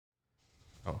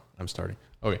Oh, I'm starting.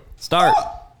 Okay. Start.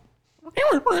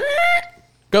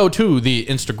 Go to the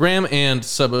Instagram and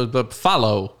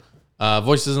follow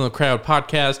Voices in the Crowd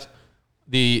podcast.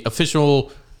 The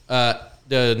official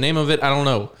the name of it, I don't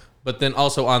know. But then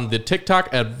also on the TikTok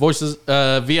at Voices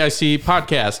VIC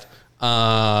podcast,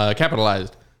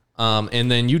 capitalized. And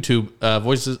then YouTube,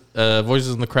 Voices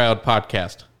in the Crowd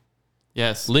podcast.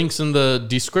 Yes. Links in the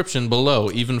description below,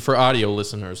 even for audio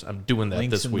listeners. I'm doing that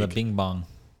Links this in week. the bing bong.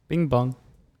 Bing bong.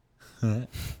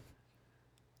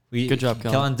 Good job,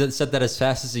 Kellen said that as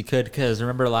fast as he could, because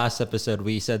remember last episode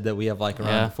we said that we have like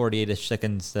around 48-ish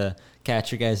seconds to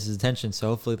catch your guys' attention, so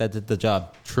hopefully that did the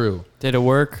job. True. Did it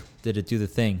work? Did it do the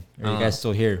thing? Are you guys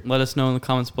still here? Let us know in the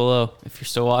comments below if you're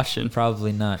still watching.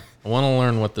 Probably not. I want to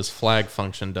learn what this flag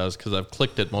function does because I've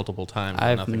clicked it multiple times.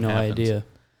 I and have nothing no happens. idea.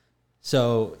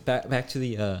 So back to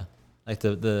the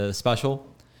the special.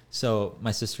 So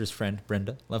my sister's friend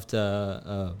Brenda left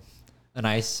a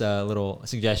nice little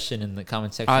suggestion in the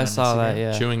comment section. I on saw that, Instagram.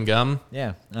 yeah. Chewing gum?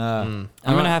 Yeah. I'm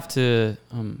going to have to...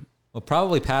 we'll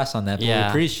probably pass on that, but we Yeah.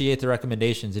 appreciate the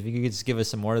recommendations. If you could just give us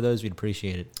some more of those, we'd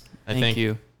appreciate it. Thank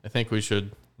you. I think we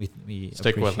should We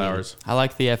stick with appreciate it. ours. I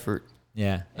like the effort.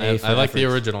 Yeah. I for like the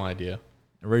efforts. original idea.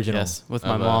 Original. Yes, with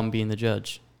my Of, mom being the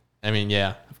judge. I mean,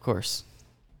 yeah. Of course.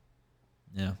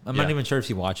 Yeah. I'm Yeah. not even sure if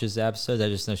she watches the episodes. I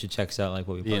just know she checks out like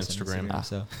what we The post on Instagram. Instagram.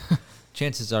 So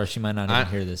chances are she might not even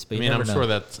hear this. But I you mean, never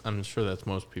know. I'm sure that's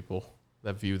most people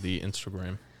that view the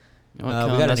Instagram. You know what, we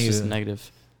Kellen? got a That's new- just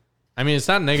negative. I mean, it's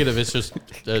not negative. It's just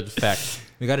a fact.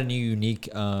 We got a new unique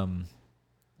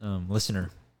listener.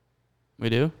 We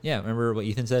do? Yeah. Remember what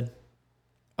Ethan said?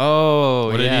 Oh,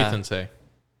 What yeah. did Ethan say?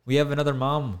 We have another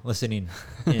mom listening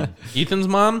in. Ethan's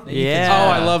mom? Yeah. Oh,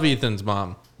 I love Ethan's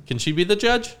mom. Can she be the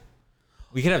judge?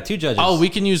 We could have two judges. Oh, we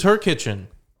can use her kitchen.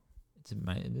 It's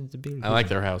a big I like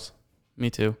their house. Me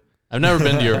too. I've never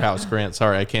been to your house, Grant.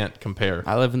 Sorry, I can't compare.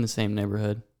 I live in the same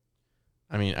neighborhood.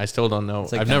 I mean, I still don't know.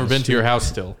 It's like I've down never the been to your street. house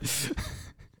still.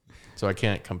 So I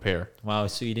can't compare. Wow.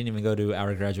 So you didn't even go to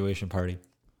our graduation party.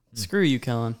 Screw you,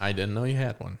 Kellen. I didn't know you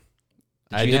had one.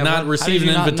 Did I you did have not one? How receive did an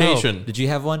you not know? invitation. Did you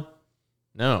have one?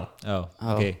 No. Oh,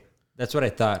 Oh. okay. That's what I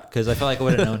thought, because I felt like I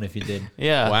would have known if you did.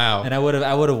 Yeah. Wow. And I would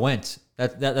have went.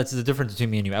 That's the difference between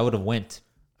me and you. I would have went.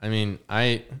 I mean,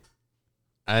 I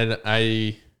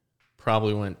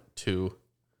probably went to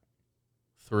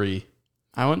 3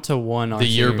 I went to one our the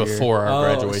year senior before our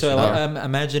graduation. So I'm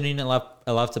imagining it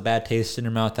left a bad taste in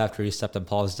your mouth after you stepped on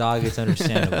Paul's dog. It's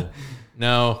understandable.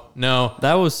 No.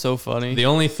 That was so funny. The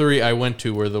only 3 I went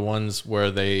to were the ones where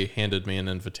they handed me an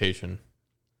invitation.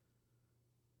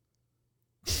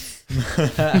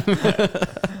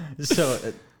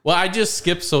 So Well, I just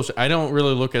skip social. I don't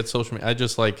really look at social media. I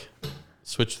just like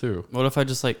switch through. What if I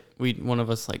just one of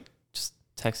us just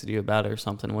texted you about it or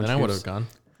something? Then I would have gone.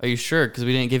 Are you sure? Because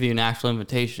we didn't give you an actual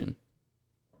invitation.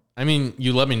 I mean,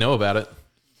 you let me know about it.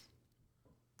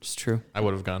 It's true. I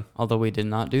would have gone. Although we did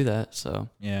not do that. So.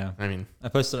 yeah, I mean, I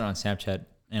posted it on Snapchat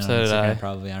and So on did Instagram I.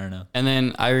 probably. I don't know. And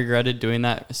then I regretted doing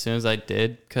that as soon as I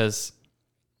did because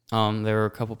there were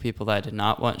a couple people that I did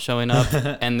not want showing up.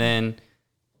 And then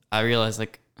I realized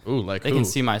ooh, like they who? can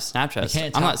see my Snapchat. I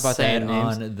can't I'm talk not about that saying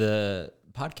names. on the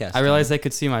podcast. I realized they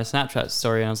could see my Snapchat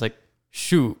story and I was like,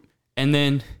 shoot. And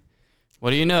then what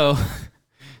do you know?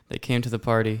 They came to the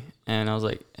party and I was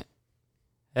like,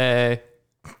 hey.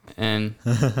 And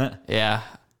yeah.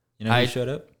 You know who showed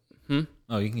up? Hmm?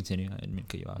 Oh, you can continue. I didn't mean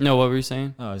to cut you off. No, what were you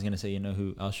saying? Oh, I was gonna say, you know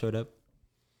who else showed up?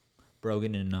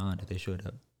 Brogan and Nod. They showed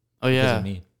up. Oh, Because yeah. of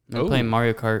me. They're playing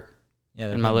Mario Kart. Yeah,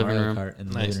 they're In my playing living Mario room. Kart in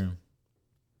the Nice. living room.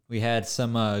 We had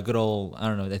some good old, I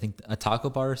don't know, I think a taco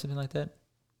bar or something like that.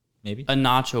 Maybe A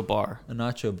nacho bar. a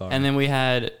nacho bar. And then we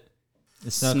had the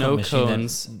snow machine that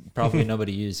cones. probably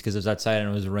nobody used because it was outside and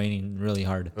it was raining really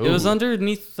hard. It was Ooh.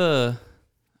 underneath the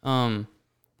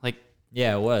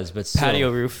Yeah, it was, but still,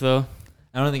 patio roof though.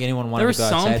 I don't think anyone wanted There were to go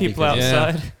some outside. people because- Yeah.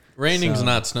 outside. Raining's So-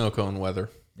 not snow cone weather.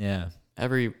 Yeah,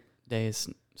 Every day is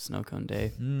snow cone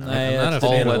day. I'm not that's a All fan of-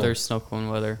 debatable. weather snow cone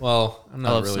weather. Well, I'm I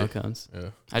not love really. snow cones. Yeah.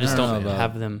 I just don't don't know about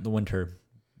have them. The winter,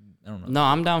 I don't know. No,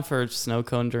 I'm down for a snow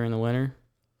cone during the winter.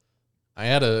 I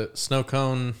had a snow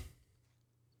cone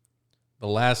the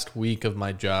last week of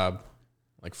my job,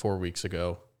 like 4 weeks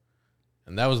ago.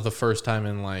 And that was the first time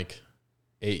in like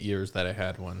 8 years that I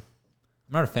had one.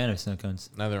 I'm not a fan of snow cones.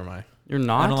 Neither am I. You're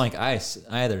not? I don't like ice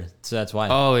either, so that's why.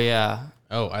 Oh yeah.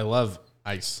 Oh, I love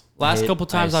ice. Last hate couple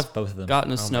times ice, I've both of them.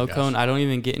 gotten a Oh my snow gosh. cone, I don't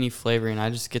even get any flavoring. I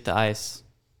just get the ice.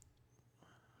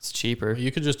 It's cheaper.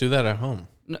 You could just do that at home.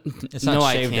 No, It's not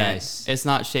I shaved can't. ice. It's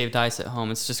not shaved ice at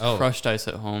home. It's just Oh. crushed ice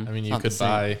at home. I mean, It's you not the could same.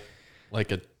 buy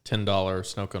like a $10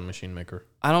 snow cone machine maker.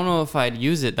 I don't know if I'd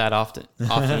use it that often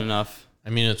enough. I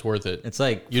mean, it's worth it. It's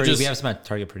like You pretty, just- we have some at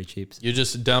Target pretty cheap. You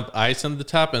just dump ice on the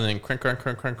top and then crank, crank,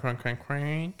 crank, crank, crank, crank,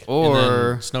 crank. Or-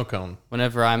 and then snow cone.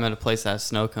 Whenever I'm at a place that has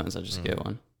snow cones, I just get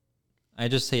one. I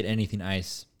just hate anything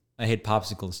ice. I hate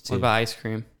popsicles too. What about ice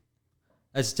cream?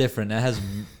 That's different. That has.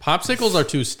 Popsicles are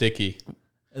too sticky.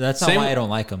 That's not Same- why I don't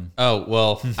like them. Oh,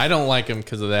 well, I don't like them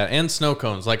because of that. And snow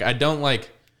cones. Like, I don't like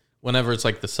whenever it's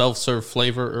like the self-serve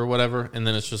flavor or whatever. And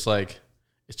then it's just like,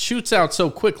 it shoots out so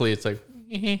quickly. It's like,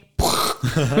 then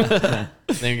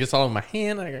it gets all over my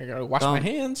hand. I gotta wash my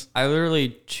hands. I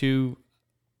literally chew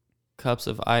cups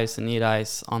of ice and eat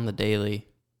ice on the daily.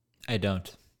 I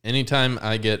don't. Anytime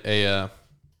I get a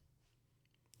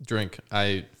drink,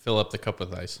 I fill up the cup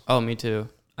with ice. Oh, me too.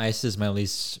 Ice is my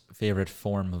least favorite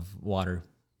form of water.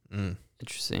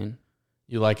 Interesting.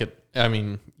 You like it? I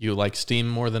mean, you like steam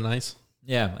more than ice?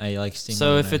 Yeah, I like steam.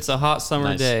 So if it's a hot summer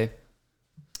Nice. day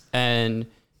and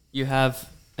you have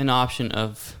an option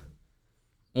of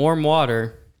warm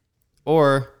water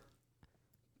or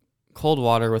cold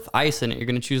water with ice in it, you're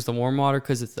going to choose the warm water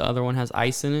because the other one has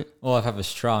ice in it. well, if I have a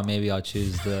straw, maybe I'll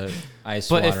choose the ice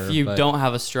But water. if you don't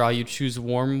have a straw, you choose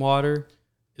warm water.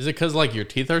 Is it because like your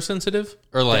teeth are sensitive,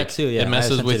 or like that too, yeah, it I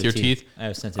messes have with your sensitive teeth? I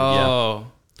have sensitive.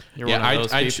 Oh, you're Yeah, one of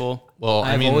those people. Well,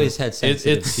 I I've mean, always had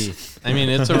sensitive it's, teeth. I mean,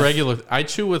 it's a regular. I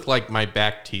chew with like my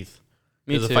back teeth.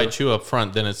 Me Because too. if I chew up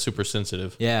front, then it's super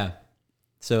sensitive. Yeah.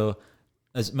 So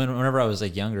whenever I was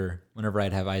like younger, whenever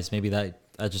I'd have ice, maybe that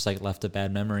just like left a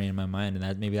bad memory in my mind,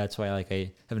 and that's why like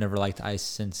I have never liked ice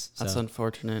since. So. That's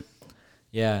unfortunate.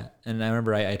 Yeah, and I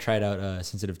remember I tried out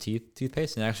sensitive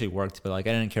toothpaste, and it actually worked, but like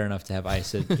I didn't care enough to have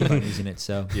ice to keep on using it.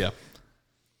 So Yeah.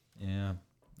 yeah,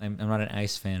 I'm not an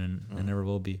ice fan, and I never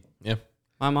will be. Yeah.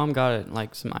 My mom got it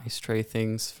like some ice tray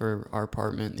things for our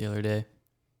apartment the other day,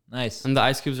 Nice. and the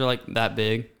ice cubes are like that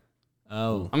big.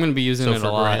 Oh, I'm gonna be using So it for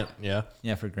a lot. Grant, yeah.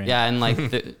 yeah, for Grant. Yeah, and like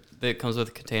it comes with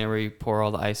a container where you pour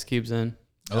all the ice cubes in.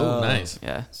 Oh, Oh. nice.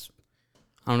 Yeah,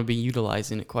 I'm gonna be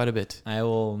utilizing it quite a bit. I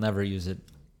will never use it.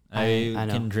 I I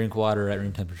know. can drink water at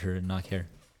room temperature and not care.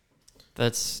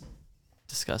 That's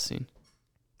disgusting.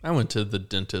 I went to the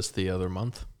dentist the other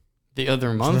month. The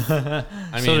other month, I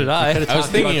So did I. I was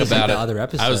thinking about the it. other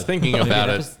episode. I was thinking Maybe about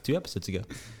an it. 2 episodes ago.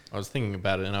 I was thinking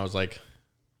about it, and I was like,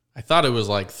 I thought it was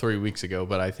like 3 weeks ago,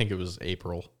 but I think it was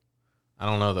April. I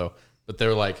don't know though. But they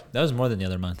were like That was more than the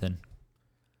other month. Then.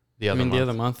 the I other mean, month. the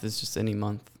other month is just any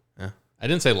month. Yeah. I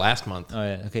didn't say last month. Oh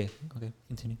yeah. Okay.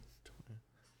 Continue.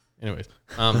 Anyways,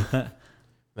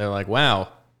 they're like, wow,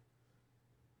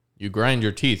 you grind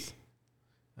your teeth.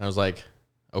 And I was like,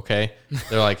 okay.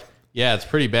 They're like, yeah, it's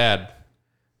pretty bad.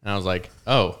 And I was like,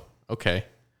 oh, okay.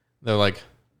 They're like,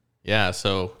 yeah,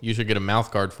 so you should get a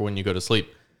mouth guard for when you go to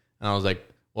sleep. And I was like,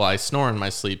 well, I snore in my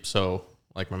sleep, so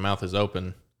like my mouth is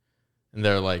open. And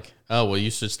they're like, oh, well,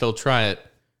 you should still try it.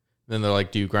 Then they're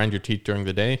like, do you grind your teeth during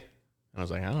the day? And I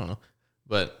was like, I don't know.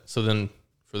 But so then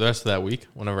for the rest of that week,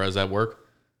 whenever I was at work,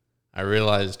 I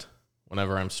realized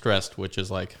whenever I'm stressed, which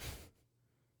is like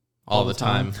all the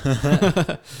time,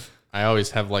 I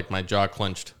always have like my jaw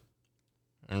clenched.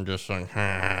 I'm just like,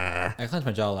 I clench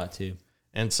my jaw a lot too.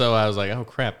 and so I was like, oh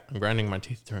crap, I'm grinding my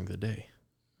teeth during the day.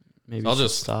 Maybe So I'll you should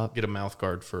just stop. get a mouth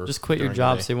guard for. Just quit your during the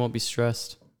job day. so you won't be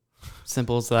stressed.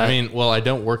 Simple as that. I mean, well, I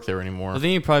don't work there anymore. I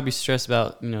think you'd probably be stressed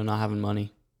about not having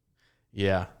money.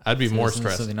 Yeah, I'd be So more this is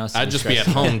stressed. something else to I'd be just be at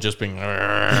stressed home, just being.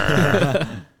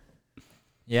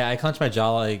 Yeah, I clench my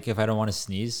jaw like if I don't want to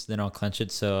sneeze, then I'll clench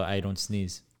it so I don't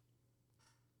sneeze.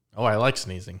 Oh, I like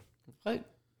sneezing. What?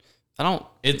 I don't.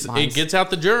 It mind- gets out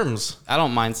the germs. I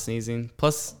don't mind sneezing.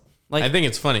 Plus, like I think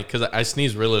it's funny because I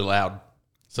sneeze really loud.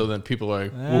 So then people are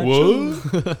like,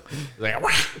 Achoo. what? Like, "Wah."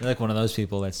 You're like one of those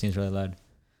people that sneeze really loud.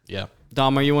 Yeah,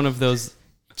 Dom, are you one of those?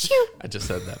 I just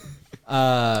said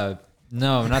that.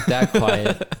 No, not that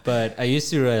quiet, but I used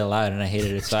to do really loud and I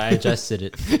hated it, so I adjusted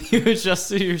it. You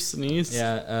adjusted your sneeze.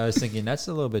 Yeah, I was thinking that's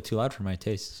a little bit too loud for my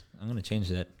taste. I'm gonna change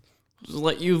that.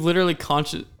 Like you literally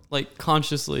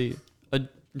consciously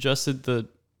adjusted the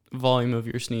volume of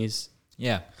your sneeze.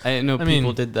 Yeah, I didn't know I people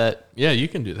mean- did that. Yeah, you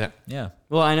can do that. yeah.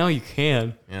 Well, I know you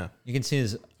can. Yeah. You can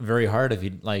sneeze very hard if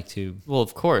you'd like to. Well,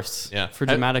 of course. Yeah. For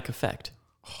dramatic effect.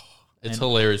 It's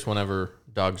hilarious whenever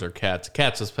dogs or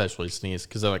cats especially sneeze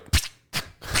because they're like,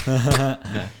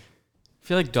 I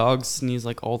feel like dogs sneeze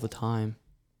like all the time.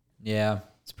 Yeah.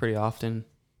 It's pretty often.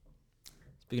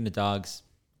 Speaking of dogs,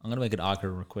 I'm gonna make it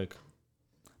awkward real quick.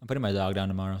 I'm putting my dog down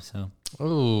tomorrow, so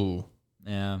oh,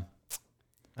 yeah.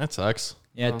 that sucks.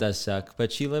 Yeah, it Oh. does suck.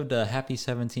 But she lived a happy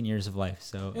 17 years of life,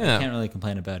 so Yeah. I can't really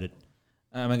complain about it.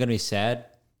 Am I going to be sad?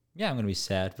 Yeah, I'm going to be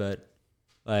sad, but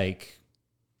like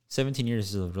 17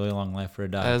 years is a really long life for a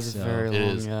dog. That is so very it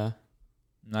long, is. yeah.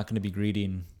 I'm not going to be greedy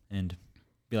and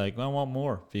be like, well, I want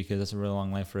more because that's a really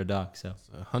long life for a dog. So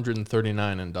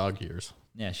 139 in dog years.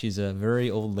 yeah, she's a very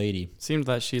old lady. Seemed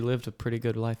that she lived a pretty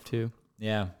good life too.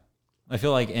 Yeah. I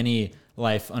feel like any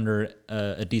life under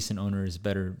a decent owner is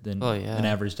better than an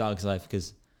average dog's life,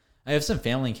 because I have some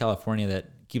family in California that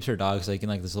keeps their dogs like in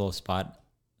like this little spot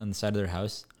on the side of their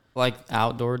house. Like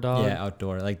outdoor dog? Yeah,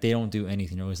 outdoor. Like they don't do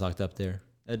anything. They're always locked up there.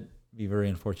 That'd be a very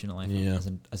unfortunate life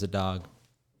as a dog.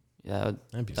 Yeah,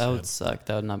 that would suck.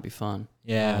 That would not be fun.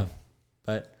 Yeah.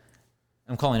 But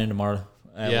I'm calling in tomorrow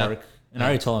at work. And I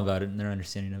already told them about it and their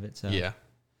understanding of it. So yeah.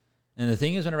 And the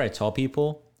thing is, whenever I tell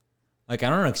people, like, I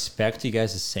don't expect you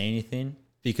guys to say anything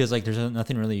because, like, there's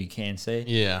nothing really you can say.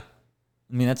 Yeah.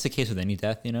 I mean, that's the case with any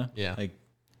death, you know? Yeah. Like,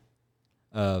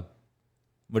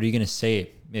 what are you going to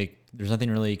say? Like, there's nothing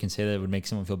really you can say that would make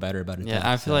someone feel better about it. Yeah,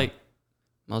 I feel like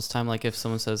most time, like, if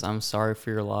someone says, I'm sorry for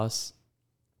your loss,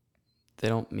 they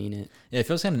don't mean it. Yeah, it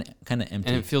feels kind of empty. And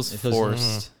it feels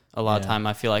forced a lot of time.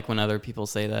 I feel like when other people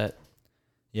say that.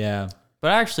 Yeah.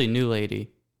 But I actually knew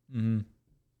Lady. Mm-hmm.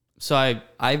 So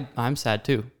I'm sad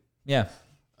too. Yeah.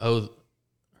 Oh,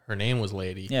 her name was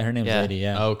Lady. Yeah, her name's Lady,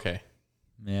 yeah. Oh, okay.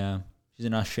 Yeah. She's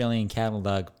an Australian cattle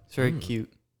dog. It's very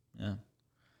cute. Yeah.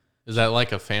 Is that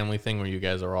like a family thing where you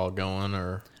guys are all going,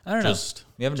 or I don't know.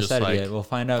 We haven't decided like yet. We'll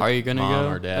find out. Are you going to Mom go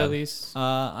or Dad? at least?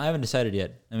 I haven't decided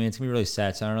yet. I mean, it's going to be really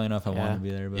sad, so I don't really know if I want to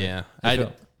be there. But yeah. I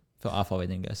feel awful, I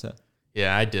think, guess so.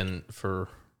 Yeah, I didn't for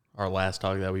our last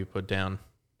dog that we put down.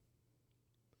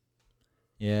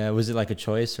 Yeah, was it like a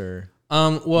choice or?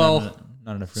 Well,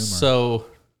 not enough room.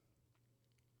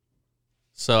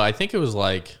 So I think it was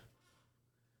like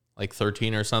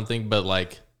 13 or something, but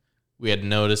like we had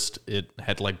noticed it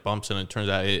had like bumps, and it turns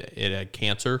out it had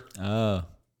cancer. Oh.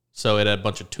 So it had a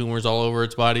bunch of tumors all over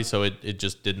its body. So it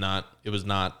just did not. It was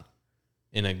not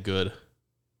in a good.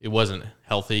 It wasn't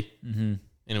healthy, and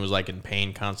it was like in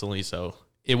pain constantly. So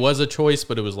it was a choice,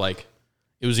 but it was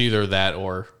either that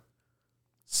or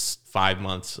 5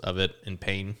 months of it in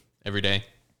pain every day.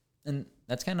 And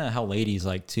that's kind of how Lady's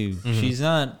like too.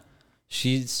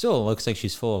 She still looks like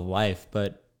she's full of life,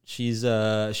 but she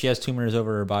has tumors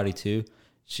over her body too.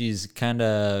 She's kind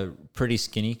of pretty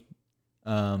skinny.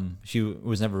 She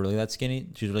was never really that skinny.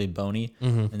 She's really bony,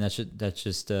 and that's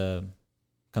just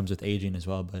comes with aging as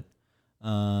well. But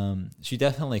she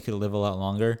definitely could live a lot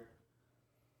longer.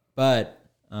 But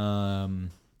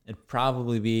it'd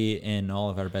probably be in all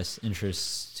of our best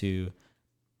interests to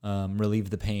relieve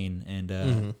the pain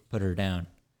and put her down.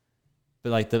 But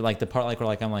like the part like where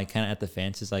like I'm like kind of at the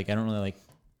fence is like I don't really like.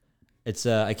 It's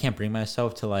I can't bring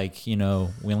myself to like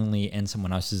willingly end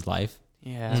someone else's life.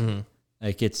 Yeah.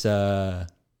 Like it's I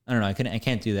don't know. I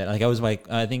can't do that. Like I was like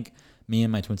I think me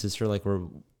and my twin sister like were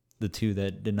the two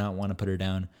that did not want to put her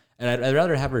down, and I'd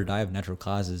rather have her die of natural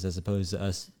causes as opposed to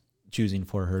us choosing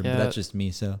for her. Yeah. But that's just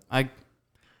me. So I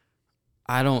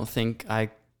don't think I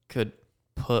could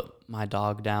put my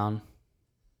dog down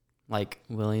like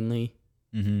willingly,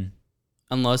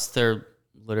 unless they're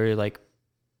literally like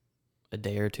a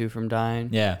day or two from dying.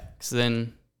 yeah. Because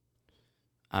then,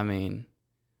 I mean,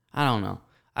 I don't know.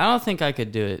 I don't think I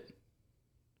could do it.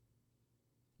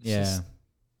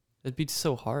 It'd be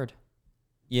so hard.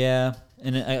 Yeah,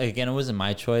 and again, it wasn't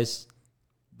my choice,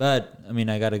 but I mean,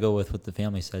 I got to go with what the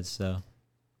family said. So,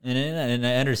 and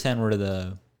I understand where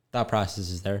the thought process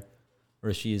is there,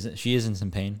 where she is in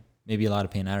some pain, maybe a lot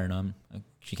of pain. I don't know.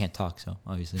 She can't talk, so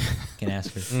obviously can't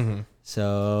ask her.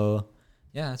 So,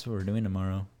 yeah, that's what we're doing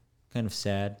tomorrow. Kind of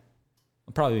sad.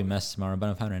 I'll probably be messed tomorrow, but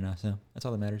I'm fine right now, so that's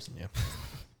all that matters. Yeah.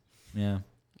 Yeah.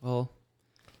 Well,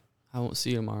 I won't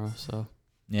see you tomorrow, so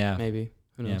Yeah. maybe.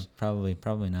 Who knows? Yeah,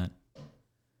 probably not.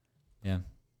 Yeah.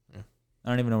 I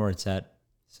don't even know where it's at.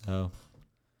 So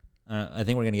I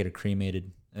think we're gonna get it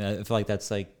cremated. I feel like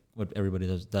that's like what everybody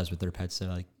does with their pets. So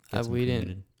like we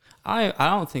didn't. I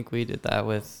don't think we did that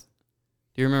with.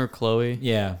 Do you remember Chloe?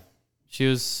 Yeah. She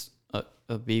was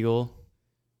a beagle.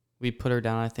 We put her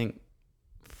down, I think,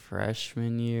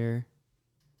 freshman year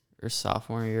or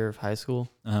sophomore year of high school.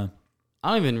 I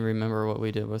don't even remember what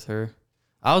we did with her.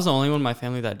 I was the only one in my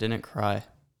family that didn't cry.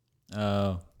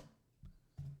 Oh.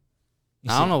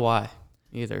 I don't know why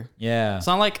either. Yeah. It's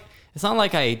not like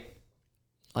I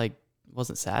like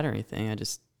wasn't sad or anything. I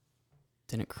just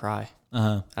didn't cry.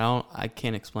 I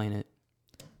can't explain it.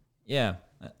 Yeah.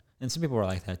 And some people are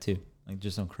like that too. Like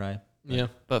just don't cry. Yeah.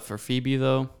 But for Phoebe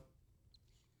though,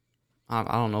 I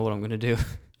don't know what I'm gonna do.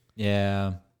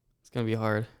 Yeah. It's gonna be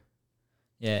hard.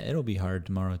 Yeah, it'll be hard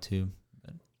tomorrow too.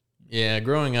 But. Yeah,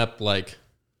 growing up, like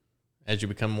as you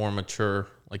become more mature,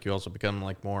 like you also become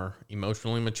like more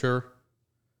emotionally mature.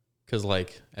 Because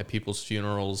like at people's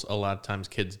funerals, a lot of times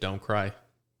kids don't cry.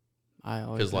 I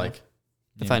always because like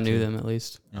If I knew them, at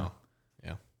least. Oh,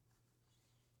 yeah.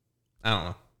 I don't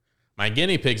know. My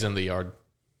guinea pig's in the yard.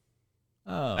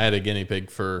 Oh. I had a guinea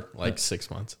pig for like 6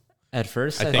 months. At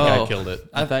first, I think I killed it.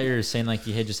 I thought you were saying like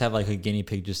you had just have like a guinea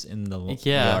pig just in the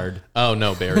Yeah. yard. Oh,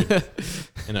 no, buried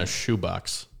in a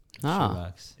shoebox.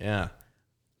 Shoebox. Yeah.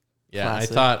 Yeah,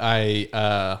 Classic. I thought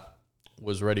I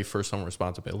was ready for some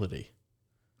responsibility.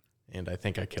 And I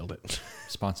think I killed it.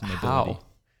 Responsibility. How?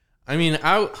 I mean,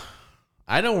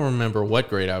 I don't remember what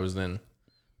grade I was in,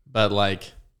 but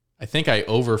like I think I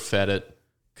overfed it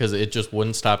because it just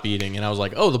wouldn't stop eating, and I was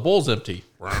like, "Oh, the bowl's empty."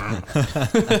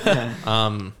 I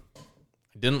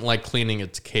didn't like cleaning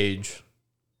its cage,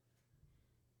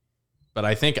 but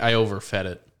I think I overfed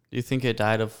it. Do you think it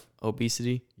died of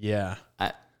obesity? Yeah.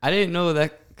 I didn't know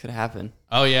that could happen.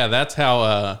 Oh yeah, that's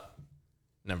how.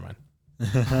 Never mind.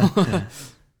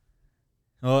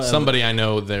 Well, Somebody I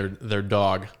know, their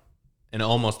dog, and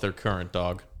almost their current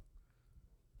dog.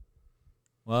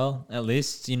 Well, at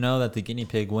least you know that the guinea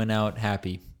pig went out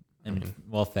happy and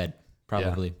well fed.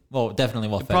 Probably. Yeah. Well, definitely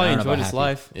well He fed. probably enjoyed his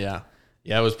life. Yeah.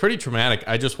 Yeah, it was pretty traumatic.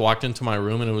 I just walked into my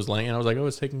room and it was laying, and I was like, "Oh,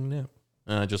 it's taking a nap."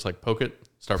 And I just like poke it,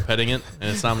 start petting it, and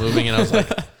it's not moving, and I was like,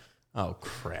 "Oh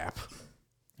crap!"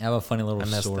 I have a funny little I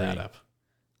messed story. that up.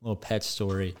 Little pet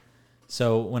story.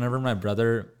 So whenever my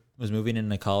brother was moving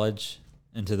into college,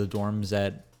 into the dorms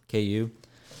at KU,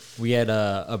 we had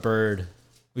a bird.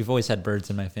 We've always had birds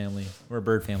in my family. We're a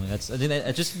bird family. I just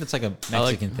think that's like a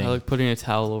Mexican thing. I like putting a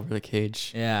towel over the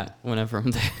cage. Yeah, Whenever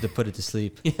I'm there. to put it to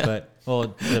sleep. Yeah. But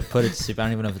to put it to sleep. I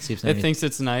don't even know if it sleeps. It underneath. thinks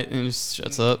it's night and it just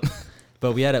shuts up.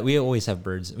 But we always have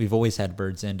birds. We've always had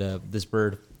birds, and this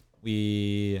bird,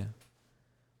 we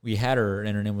had her,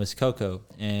 and her name was Coco,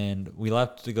 and we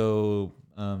left to go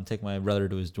take my brother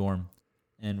to his dorm,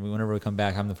 and whenever we come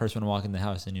back, I'm the first one to walk in the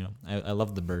house, and I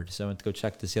love the bird, so I went to go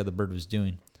check to see how the bird was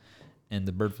doing, and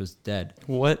the bird was dead.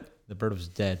 What? The bird was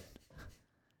dead,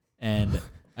 and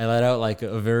I let out like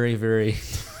a very, very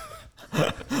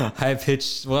high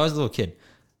pitched. Well, I was a little kid.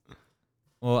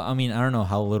 Well, I mean, I don't know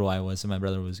how little I was, and my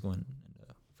brother was going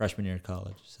freshman year of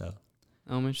college, so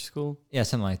Elementary school? yeah,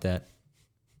 something like that.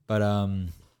 But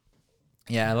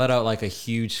yeah, I let out like a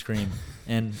huge scream,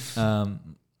 and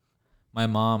my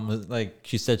mom was like,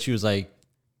 she said she was like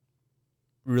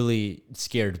really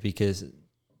scared because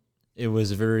it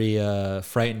was a very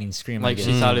frightening scream. Like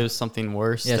she thought it was something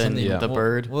worse than the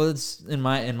bird. Well, it's in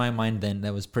my mind then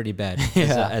that was pretty bad.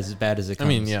 Yeah. as bad as it comes. I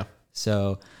mean, yeah.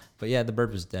 So, but yeah, the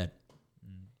bird was dead.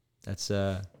 That's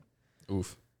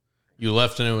Oof. You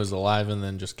left and it was alive, and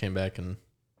then just came back and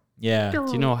yeah.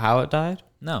 Do you know how it died?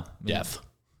 No. I mean, death.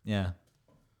 Yeah.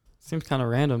 Seems kind of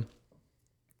random.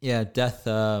 Yeah, death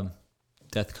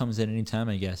comes at any time,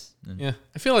 I guess. And Yeah,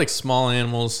 I feel like small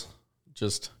animals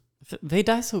just They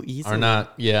die so easily. are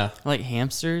not. Yeah, Like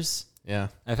hamsters. yeah.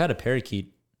 I've had a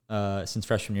parakeet since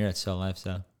freshman year that's still alive,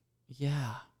 so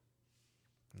Yeah.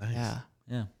 Nice. Yeah.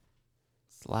 yeah.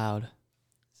 It's loud.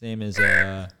 Same as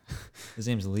his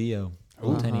name's Leo,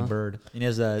 little tiny Uh-huh. bird. And he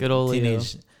has a Good old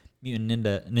teenage mutant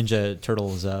ninja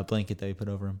turtles blanket that we put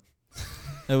over him.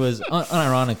 It was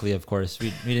unironically, of course.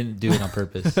 We didn't do it on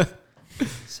purpose.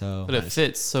 So But it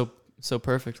fits so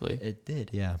perfectly. it did,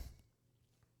 yeah.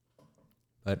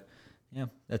 But yeah,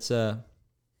 that's all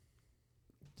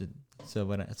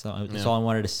I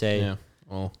wanted to say. Yeah.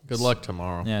 Well, good luck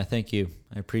tomorrow. Yeah, thank you.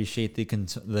 I appreciate the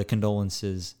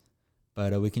condolences,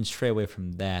 but we can stray away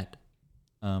from that.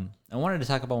 I wanted to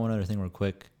talk about one other thing real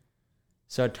quick.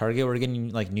 So at Target, we're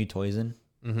getting like new toys in,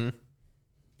 Mm-hmm.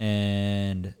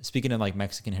 and speaking of like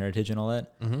Mexican heritage and all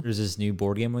that, there's this new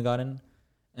board game we got in,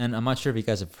 and I'm not sure if you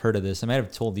guys have heard of this. I might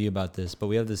have told you about this, but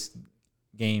we have this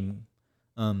game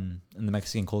in the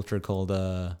Mexican culture called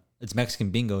it's Mexican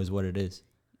Bingo is what it is,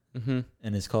 and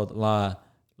it's called La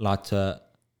Torea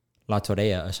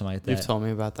or something like that. You've told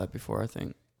me about that before, I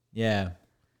think. Yeah,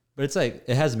 but it's like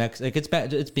it has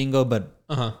it's bingo, but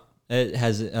it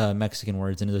has Mexican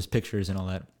words and there's pictures and all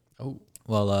that. Oh.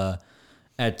 Well,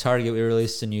 at Target we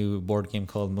released a new board game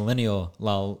called Millennial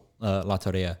La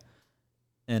Torea,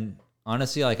 and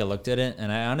honestly, like I looked at it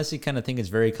and I honestly kind of think it's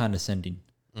very condescending.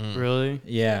 Really?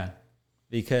 Yeah,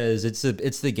 because it's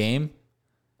the game.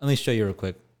 Let me show you real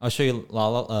quick. I'll show you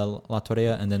La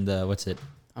Torea and then what's it?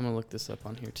 I'm going to look this up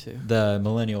on here too. The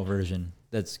millennial version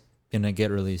that's going to get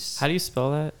released. How do you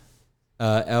spell that?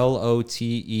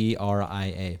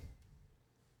 Loteria.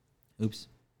 Oops.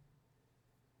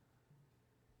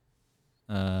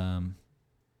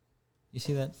 You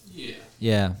see that? Yeah.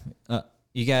 Yeah.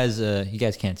 You guys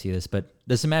can't see this, but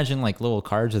just imagine like little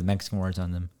cards with Mexican words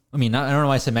on them. I mean, I don't know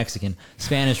why I said Mexican.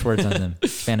 Spanish words on them.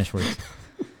 Spanish words.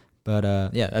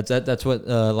 But yeah, that's what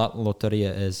La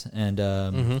Loteria is, and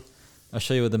I'll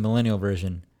show you with the millennial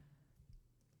version.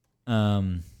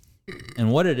 And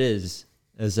what it is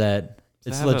that Does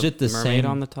it's it have legit a the mermaid same.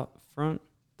 on the top front.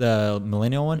 The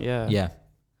millennial one. Yeah. Yeah.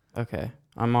 Okay,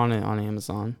 I'm on it on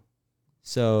Amazon.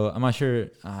 So I'm not sure.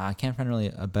 I can't find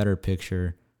really a better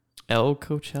picture. El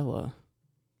Coachella.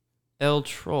 El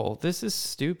Troll. This is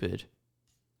stupid.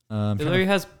 I'm It trying literally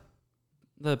to- has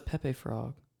the Pepe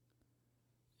Frog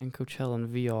and Coachella in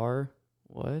VR.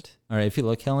 What? all right, if you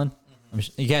look, Helen,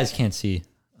 you guys can't see,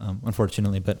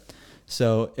 unfortunately, but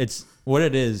so it's what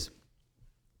it is.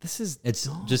 This is It's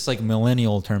just like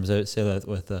millennial terms. I would say that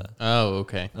with Oh,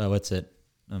 okay. what's it?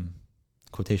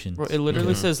 Quotations. Bro, it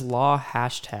literally Mhm. says law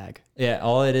hashtag. Yeah,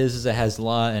 all it is it has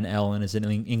la and l and it's in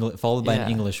English followed by Yeah.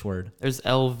 an English word. There's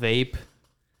L vape.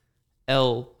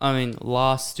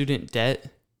 Law student debt.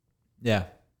 Yeah.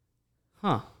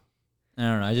 Huh. I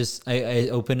don't know. I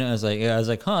opened it. I was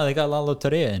like, huh, they got La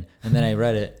Loteria in. And then I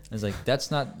read it. I was like,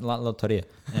 that's not La Loteria.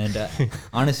 And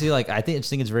honestly, like, I just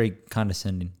think it's very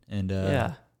condescending. And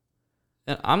Yeah.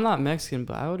 And I'm not Mexican,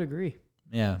 but I would agree.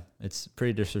 yeah, it's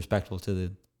pretty disrespectful to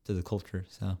the culture.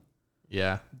 So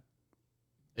Yeah.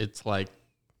 It's like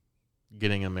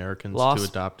getting Americans Lost- to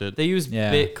adopt it. They use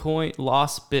Yeah.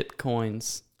 lost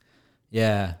Bitcoins.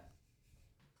 yeah.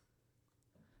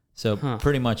 So Huh.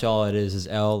 pretty much all it is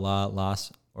L, La,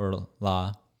 Las, or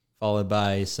La, followed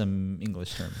by some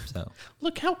English term. So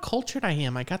Look how cultured I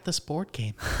am. I got this board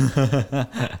game.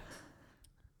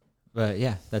 but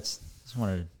yeah, just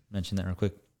wanted to mention that real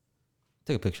quick.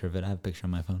 Took a picture of it. I have a picture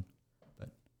on my phone. But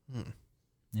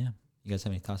yeah, you guys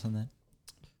have any thoughts on that?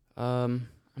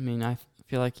 I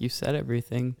feel like you said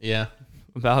everything Yeah.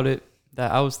 about it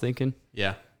that I was thinking.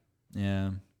 Yeah.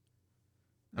 Yeah,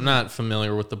 I'm not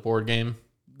familiar with the board game.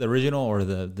 the original or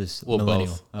this Well, millennial?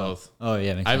 both. Oh. Both. Oh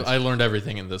yeah, makes sense. I learned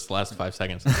everything in this last 5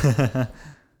 seconds.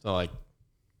 So like,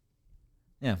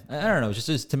 yeah, I don't know. It's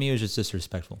just to me, it was just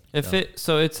disrespectful.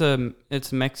 So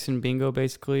It's Mexican bingo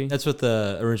basically. that's what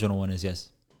the original one is. Yes.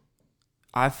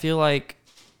 I feel like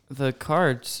the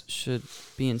cards should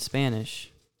be in Spanish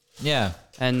Yeah.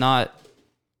 and not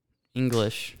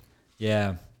English.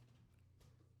 Yeah.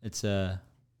 It's to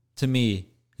me,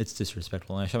 it's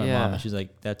disrespectful. And I showed my Yeah. mom, and she's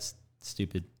like, "That's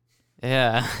stupid."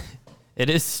 Yeah, it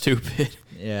is stupid.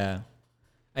 Yeah.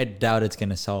 I doubt it's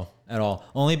gonna sell at all.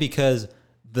 Only because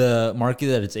the market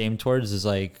that it's aimed towards is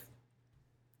like,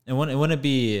 it wouldn't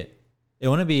be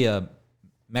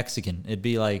Mexican. It'd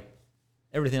be like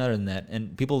everything other than that,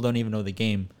 and people don't even know the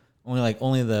game. Only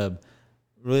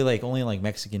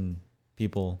Mexican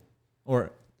people,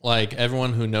 or like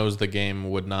everyone who knows the game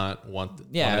would not want.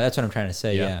 yeah, want it. that's what I'm trying to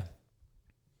say. Yeah. Yeah.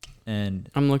 And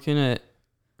I'm looking at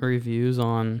reviews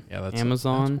on That's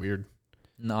Amazon. weird.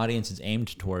 the audience is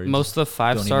aimed towards. Most of the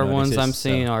don't even 5-star know it ones I'm exists,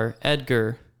 seeing so. are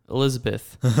Edgar,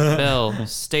 Elizabeth, Belle,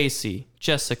 Stacy,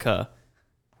 Jessica,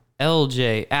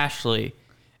 LJ, Ashley,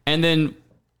 and then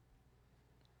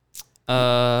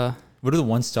What do the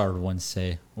 1-star ones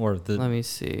say, or let the me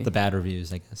see. bad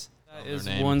reviews? I guess. That their is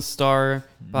name. 1 star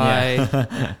by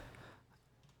Yeah.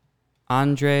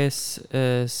 Andres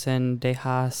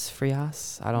Sendejas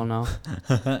Frias. I don't know.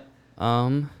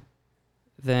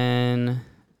 Then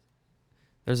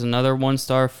there's another 1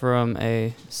 star from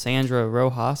a Sandra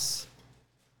Rojas,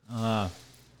 and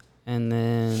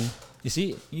then You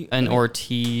see, an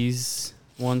Ortiz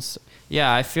once.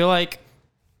 Yeah, I feel like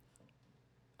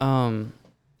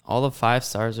all the 5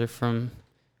 stars are from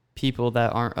people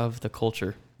that aren't of the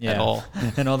culture at all.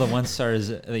 And all the 1-stars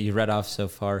that you read off so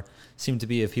far seem to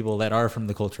be of people that are from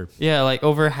the culture. Yeah, like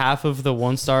over half of the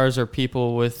 1 stars are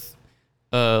people with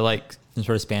like Some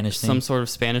sort of Spanish thing. some sort of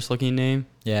Spanish looking name.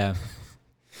 Yeah.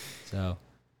 So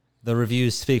the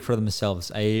reviews speak for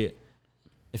themselves.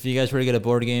 If you guys were to get a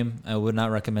board game, I would not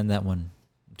recommend that one.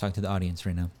 I'm talking to the audience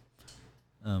right now.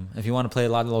 If you want to play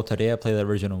La Loteria, play the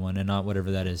original one and not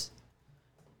whatever that is.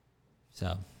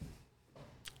 So.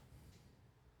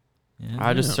 Yeah.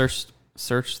 I just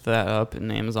searched that up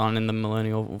in Amazon, and the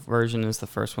millennial version is the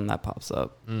first one that pops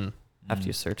up after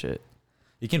you search it.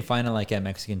 You can find it like at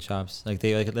Mexican shops. There's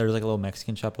like a little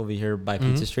Mexican shop over here by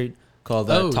Pizza Street called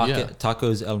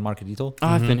Tacos El Marketito. Oh,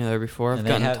 I've been there before. I've And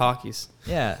they gotten have- Takis.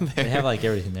 Yeah, they have like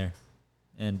everything there.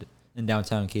 And in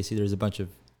downtown KC, there's a bunch of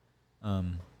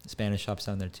Spanish shops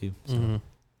down there too. So,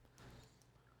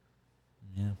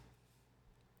 yeah.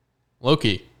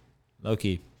 Loki.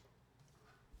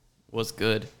 Was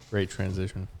good. Great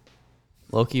transition.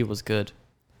 Loki was good.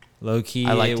 Loki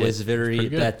I liked was it. very Pretty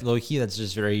good. that's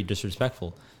just very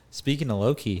disrespectful. Speaking of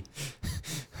Loki,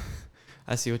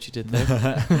 I see what you did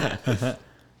there.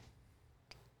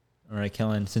 All right,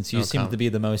 Kellen, since you No seem comment. to be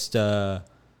the most, I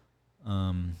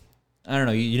don't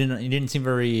know, you didn't seem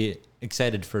very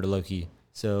excited for the Loki.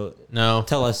 So No,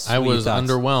 tell us. I what your was thoughts.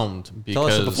 underwhelmed Tell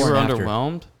us because You before were and after.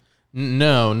 underwhelmed?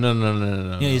 no.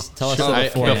 Yeah, tell us Sure, the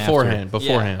before and after.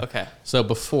 beforehand. Yeah, okay. So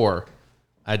before,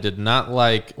 I did not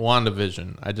like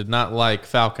WandaVision. I did not like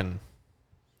Falcon.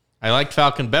 I liked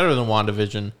Falcon better than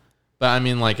WandaVision, but I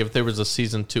mean, like, if there was a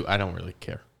season 2, I don't really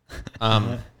care.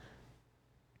 And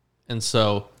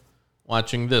so,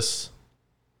 watching this,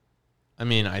 I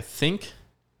mean, I think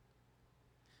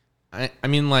I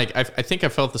think I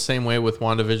felt the same way with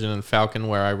WandaVision and Falcon,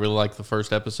 where I really liked the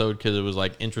first episode because it was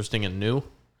like interesting and new.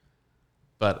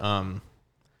 But I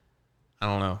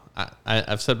don't know.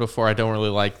 I've said before I don't really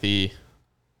like the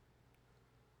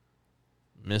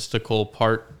mystical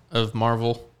part of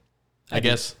Marvel. I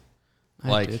guess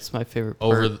like It's my favorite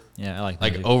part. over Yeah, I like that.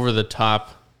 like too. over the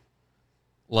top.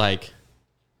 Like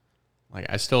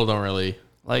I still don't really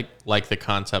like the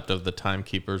concept of the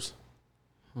timekeepers.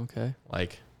 Okay.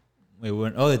 Like. Wait,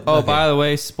 when, Oh, okay. by the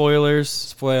way, spoilers.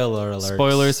 Spoiler alert.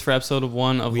 Spoilers for episode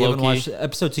 1 of We Loki. haven't watched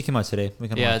episode 2 came out today. We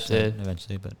can Yeah, watch it that did.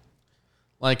 eventually, but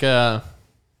Like I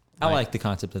like the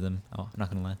concept of them. Oh, I'm not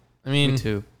gonna lie. I mean, Me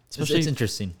too. It's Especially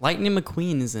interesting. Lightning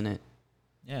McQueen is in it.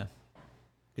 Yeah.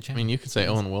 Good I job. mean, you could say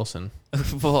Owen Wilson.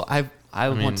 Well, I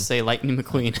mean- want to say Lightning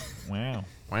McQueen. Wow.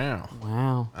 Wow,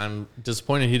 Wow. I'm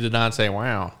disappointed he did not say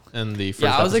 "wow" in the first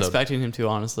Yeah, I was episode. expecting him to,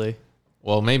 honestly.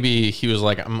 Well, maybe he was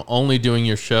like, "I'm only doing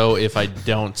your show if I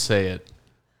don't say it."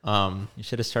 You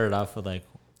should have started off with like,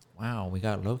 "Wow, we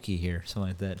got Loki here," something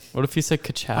like that. What if he said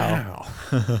ka-chow?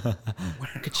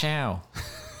 Ka-chow.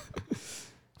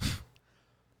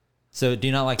 So, do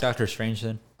you not like Doctor Strange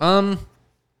then?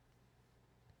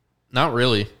 Not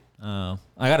really. I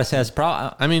gotta say, that's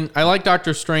probably. I mean, I like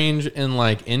Doctor Strange in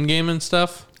like Endgame and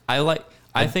stuff.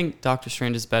 I think Doctor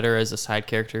Strange is better as a side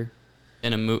character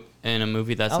in a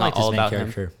movie that's I like not his all main about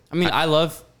character. him. I mean, I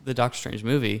love the Doctor Strange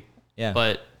movie, Yeah,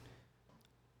 but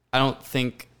I don't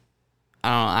know.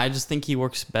 I just think he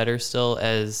works better still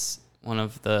as one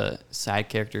of the side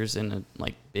characters in a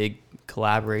like big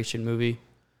collaboration movie.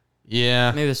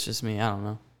 Yeah, Maybe it's just me. I don't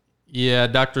know. yeah.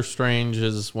 Doctor Strange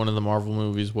is one of the Marvel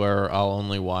movies where I'll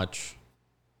only watch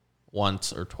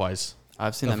once or twice.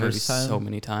 I've seen The that movie first time- so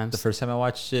many times. the first time I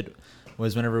watched it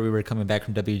was whenever we were coming back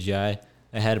from WGI.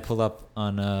 I had to pull up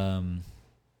on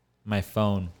my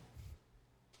phone,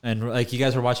 and like you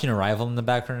guys were watching Arrival in the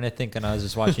background, I think, and I was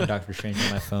just watching Doctor Strange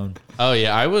on my phone. Oh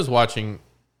yeah, I was watching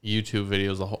YouTube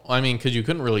videos the whole. I mean, because you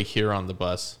couldn't really hear on the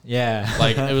bus. Yeah,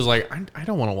 Like it was like I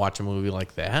don't want to watch a movie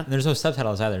like that. there's no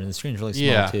subtitles either, and the screen's really small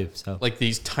Yeah. too. So Like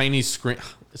these tiny screen.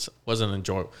 It wasn't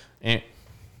enjoyable. And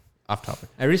off topic.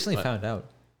 I recently But- found out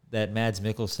that Mads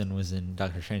Mikkelsen was in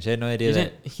Doctor Strange. I had no idea You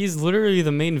that. he's literally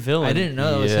the main villain. I didn't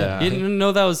know that was Yeah. him. You didn't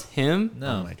know that was him? Oh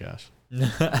No, my gosh.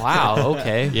 Wow.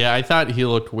 Okay. Yeah, I thought he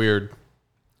looked weird.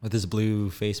 with his blue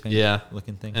face paint Yeah.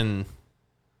 looking thing. And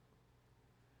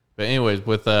but anyways,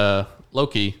 with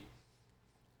Loki,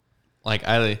 like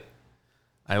I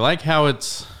like how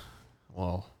it's.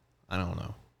 Well, I don't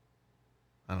know.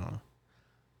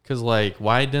 Because like,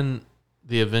 why didn't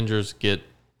the Avengers get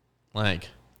like,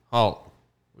 oh,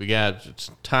 we got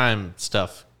time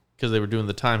stuff because they were doing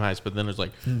the time heist, but then there's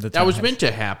like The that time was heist. meant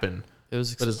to happen. It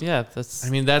was. But it's- Yeah. That's. I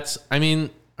mean,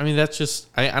 that's just,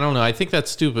 I don't know. I think that's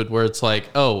stupid where it's like,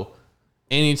 oh,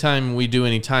 anytime we do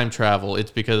any time travel,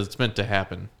 it's because it's meant to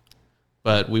happen.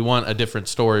 But we want a different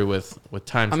story with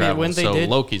time I mean, travel. when they So did-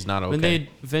 Loki's not okay. When the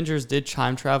Avengers did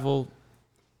time travel,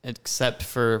 except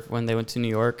for when they went to New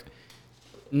York,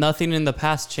 nothing in the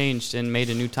past changed and made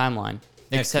a new timeline,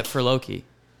 Yeah. except for Loki.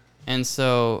 And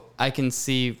so I can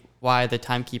see why the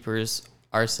timekeepers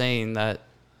are saying that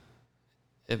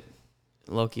if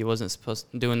Loki wasn't supposed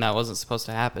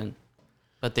to happen,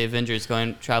 but the Avengers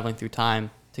traveling through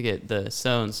time to get the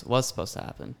stones was supposed to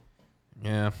happen.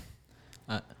 yeah.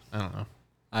 Uh, I don't know.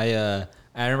 I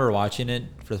remember watching it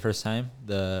for the first time,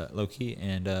 the Loki,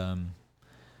 and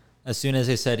as soon as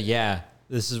they said, "Yeah,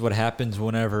 this is what happens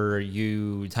whenever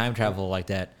you time travel like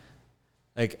that,"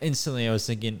 like instantly I was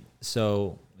thinking,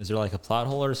 "So is there like a plot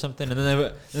hole or something?" And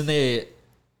then they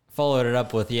followed it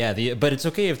up with, "Yeah, but it's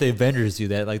okay if the Avengers do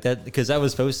that, like that, because that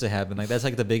was supposed to happen. Like that's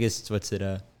like the biggest. What's it?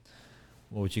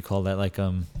 What would you call that? Like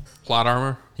Plot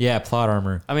armor? yeah, plot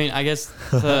armor. I mean, I guess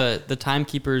the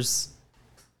timekeepers,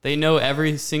 they know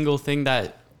every single thing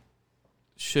that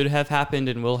should have happened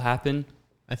and will happen.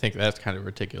 I think that's kind of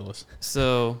ridiculous.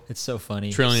 So It's so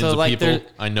funny. Trillions So, of like, people. there-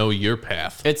 I know your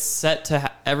path. it's set to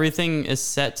everything is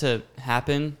set to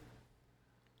happen,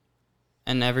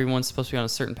 and everyone's supposed to be on a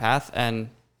certain path. And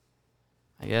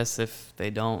I guess if they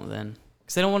don't, then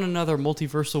Because they don't want another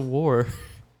multiversal war.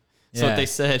 That's what they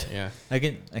said. Yeah. I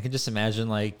can just imagine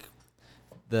like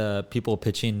the people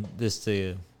pitching this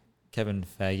to Kevin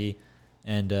Feige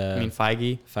and I mean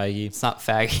Feige. Feige. It's not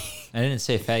Faggy. I didn't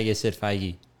say Feige, I said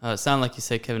Feige. It sounded like you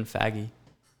said Kevin Feige.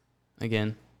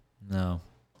 Again. No.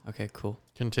 Okay, cool.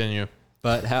 Continue.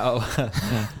 But how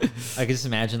I can just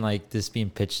imagine like this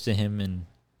being pitched to him and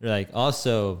they're like,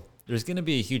 also there's gonna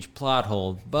be a huge plot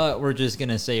hole, but we're just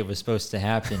gonna say it was supposed to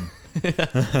happen.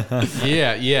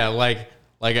 Yeah. Like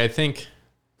I think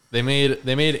they made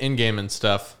in-game and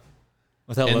stuff.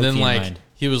 Without and Loki then in like mind.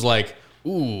 he was like,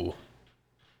 ooh,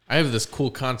 I have this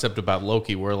cool concept about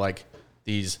Loki where like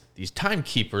these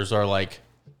timekeepers are like,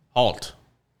 halt,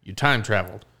 you time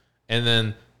traveled. And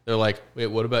then they're like, wait,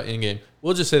 what about in-game?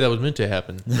 We'll just say that was meant to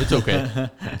happen. It's okay.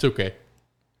 It's okay.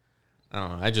 I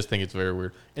don't know. I just think it's very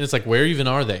weird. And it's like, where even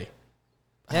are they?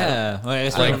 Yeah. Well, I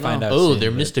guess Like, we're gonna find out. oh, soon,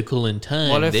 they're but- mystical in time.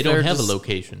 What if They don't they're have a just-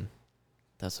 location.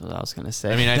 That's what I was going to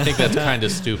say. I mean, I think that's kind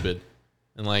of stupid.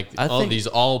 And like I all think- these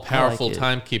all-powerful I like it.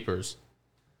 timekeepers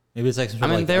Maybe it's like some I sort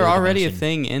mean, of, like, they're other already a dimension.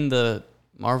 thing in the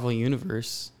Marvel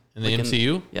universe. in the Like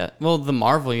MCU. Yeah. Well, the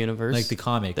Marvel universe. Like the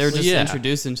comics. They're just Yeah.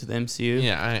 introduced into the MCU.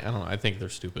 Yeah, I don't know. I think they're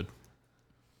stupid.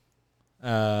 I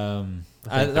I think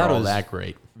they're thought it all was that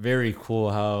great. very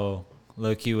cool how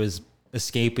Loki was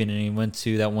escaping and he went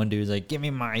to that one dude who's like, give me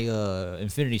my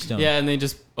Infinity Stone. Yeah, and they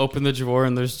just open the drawer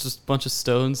and there's just a bunch of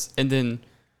stones, and then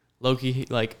Loki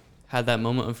like had that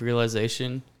moment of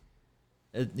realization.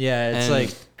 It's And-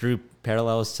 like drew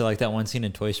parallels to like that one scene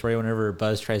in Toy Story whenever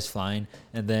Buzz tries flying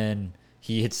and then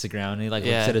he hits the ground and he like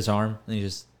Yeah. looks at his arm and he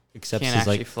just accepts Can't his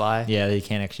actually like fly. yeah, they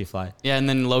can't actually fly. Yeah, and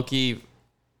then Loki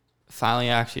finally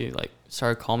actually like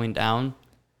started calming down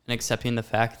and accepting the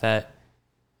fact that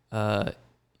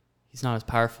he's not as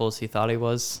powerful as he thought he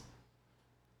was.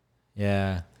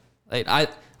 Yeah. Like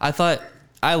I thought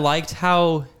I liked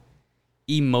how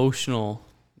emotional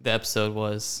the episode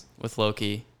was with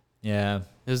Loki. Yeah.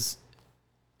 It was,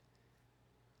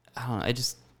 I don't know,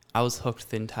 I was hooked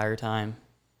the entire time,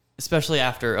 especially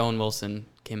after Owen Wilson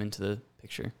came into the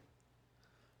picture.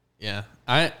 Yeah,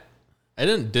 I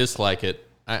didn't dislike it.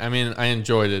 I mean, I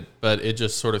enjoyed it, but it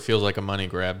just sort of feels like a money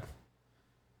grab.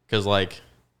 Because like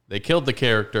they killed the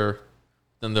character,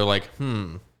 then they're like,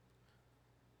 who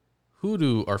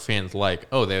do our fans like?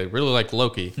 Oh, they really like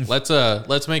Loki.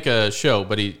 Let's make a show,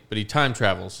 but he time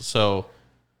travels, so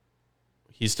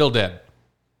he's still dead,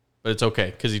 but it's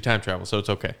okay because he time travels, so it's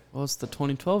okay. Well, it's the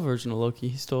 2012 version of Loki.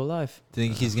 He's still alive. Do you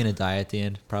think he's gonna die at the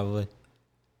end? Probably.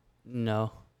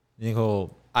 No, You think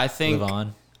he'll I think live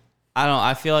on? I don't know.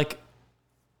 I feel like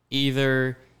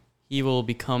either he will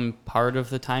become part of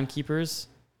the timekeepers,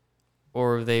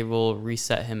 or they will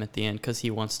reset him at the end because he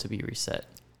wants to be reset.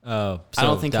 Oh, I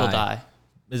don't think he'll die.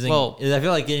 Well, I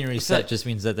feel like getting reset except- just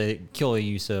means that they kill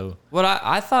you. So What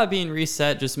I thought being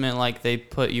reset just meant like they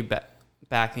put you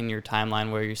back in your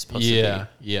timeline where you're supposed to Yeah,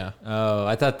 yeah. oh,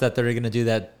 I thought that they were gonna do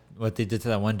that. What they did to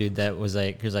that one dude that was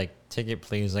like, he was like, ticket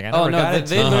please. Like, I be. Oh never no, got they, it.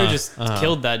 they literally just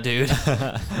killed that dude.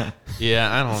 Yeah,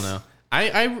 I don't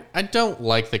know. I don't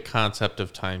like the concept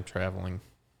of time traveling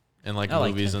and like I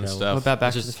like movies time and travel. stuff. What about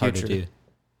Back It's to just the hard to Future? do.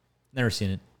 Never seen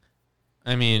it.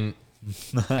 I mean,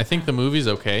 I think the movie's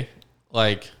okay.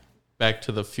 Like Back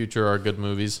to the Future are good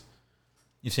movies.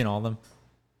 You've seen all of them?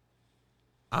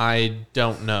 I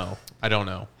don't know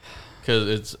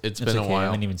because it's been a okay. I while.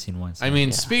 haven't even seen one. so- I mean,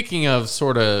 Yeah. speaking of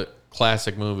sort of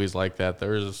classic movies like that,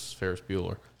 there's Ferris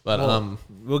Bueller. But Well,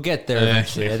 we'll get there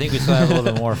eventually. I think we still have a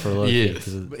little bit more for Loki. yeah,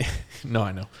 'cause of- no,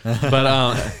 I know. But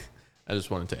I just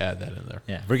wanted to add that in there.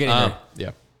 yeah, we're getting there.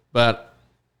 Yeah, but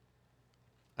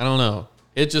I don't know.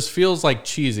 It just feels like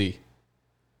cheesy.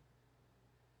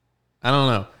 I don't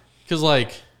know, because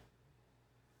like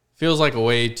feels like a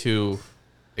way to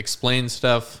explain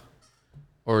stuff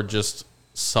or just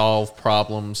solve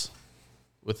problems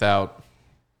without.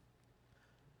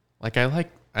 Like I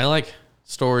like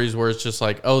stories where it's just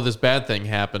like, oh, this bad thing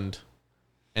happened,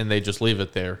 and they just leave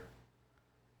it there,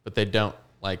 but they don't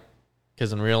like,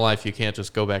 because in real life you can't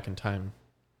just go back in time.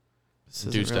 This Do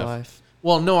isn't real stuff. life.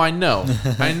 Well, no, I know.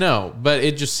 I know. But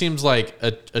it just seems like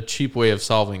a cheap way of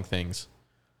solving things.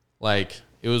 Like,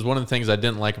 it was one of the things I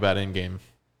didn't like about Endgame.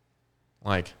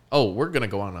 Like, oh, we're going to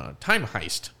go on a time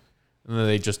heist. And then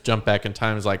they just jump back in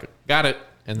time. It's like, got it.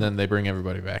 And then they bring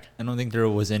everybody back. I don't think there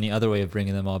was any other way of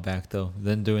bringing them all back though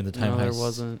than doing the time No, there heist.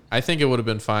 wasn't. I think it would have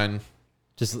been fine.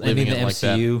 Just leaving ending the it like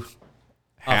that. MCU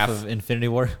Half. off of Infinity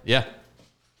War, Yeah.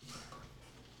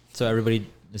 so everybody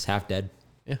is half dead.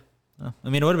 Yeah. Oh, I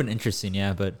mean, it would have been interesting,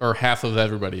 yeah, but Or half of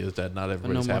everybody is dead. Not But no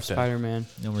everybody's more half dead. Spider-Man.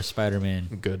 no more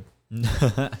Spider-Man. Good.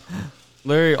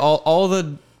 Larry, all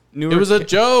the newer. It was a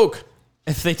joke.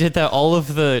 If they did that, all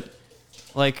of the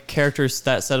like characters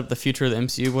that set up the future of the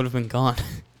MCU would have been gone.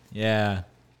 Yeah.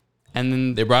 And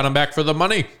then They brought him back for the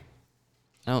money.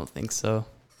 I don't think so.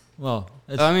 Well,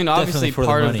 it's I mean, obviously definitely for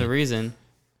part of money. the reason,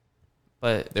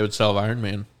 but They would sell Iron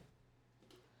Man.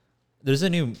 There's a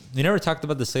new. You never talked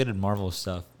about the slated Marvel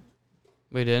stuff.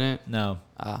 we didn't. No.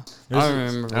 I There's don't a-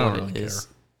 remember I don't what really it is.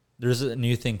 There's a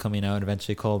new thing coming out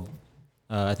eventually called.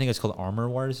 I think it's called Armor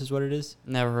Wars. Is what it is.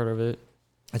 Never heard of it.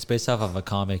 It's based off of a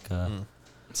comic.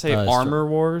 Say it's Armor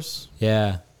Wars.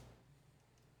 Yeah.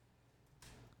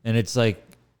 And it's like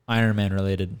Iron Man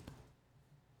related.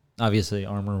 Obviously,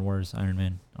 Armor Wars, Iron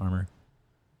Man, armor.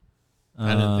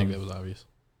 I didn't think that was obvious.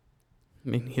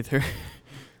 Me neither.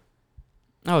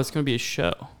 Oh, it's gonna be a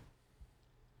show.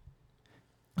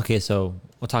 Okay, so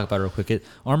we'll talk about it real quick.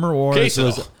 Armor Wars Queso.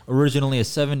 was originally a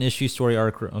 7-issue story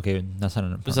arc. Okay, that's not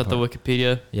an Was that the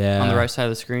Wikipedia? Yeah. On the right side of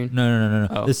the screen. No.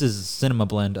 Oh. This is Cinema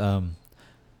Blend.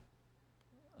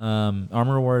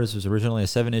 Armor Wars was originally a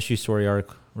 7-issue story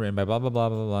arc written by blah blah blah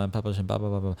blah blah and published in blah blah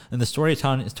blah blah. In the story,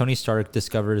 Tony Stark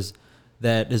discovers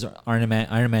that his Iron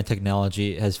Man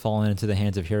technology has fallen into the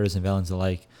hands of heroes and villains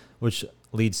alike, which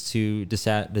leads to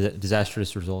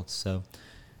disastrous results. So,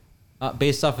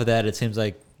 based off of that, it seems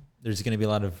like there's going to be a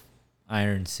lot of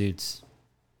iron suits.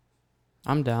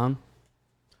 I'm down.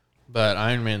 But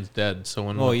Iron Man's dead, so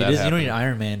when Oh, would you that don't need happen?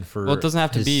 Iron Man for. Well, it doesn't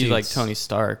have to his be like suits. Tony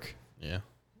Stark. Yeah.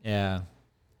 Yeah,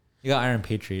 you got Iron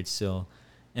Patriot still.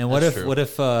 And what That's if true. what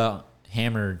if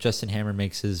Justin Hammer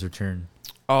makes his return?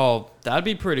 Oh, that'd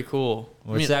be pretty cool.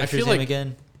 What's mean, the I actor's feel name like-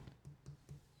 again?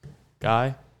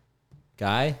 Guy.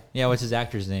 Guy? Yeah, what's his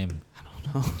actor's name?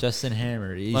 I don't know. Justin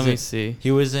Hammer. Let me see.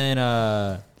 He was in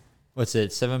what's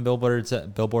it? 7 billboards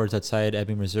outside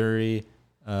Ebbing, Missouri.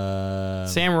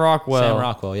 Sam Rockwell. Sam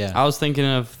Rockwell, yeah. I was thinking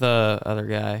of the other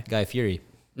guy. Guy Fieri.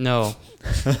 No.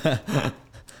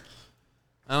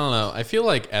 I don't know. I feel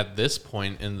like at this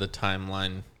point in the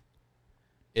timeline,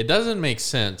 it doesn't make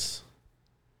sense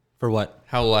For what?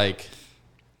 how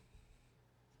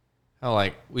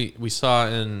we saw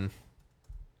in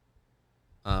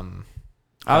I was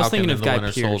Falcon thinking and of the Guy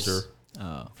Winter Pearce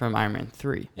Soldier. from Iron Man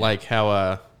 3. Like how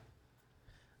I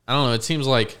don't know, it seems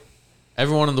like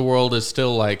everyone in the world is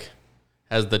still like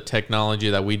has the technology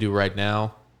that we do right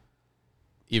now,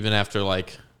 even after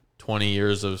like 20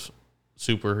 years of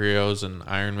superheroes and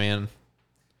Iron Man.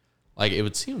 Like it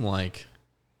would seem like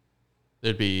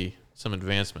there'd be some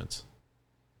advancements.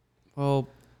 Well,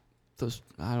 those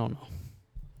I don't know.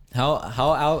 How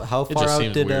far just out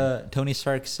seems did weird. Tony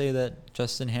Stark say that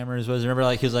Justin Hammer's was? Remember,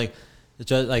 like he was like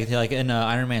in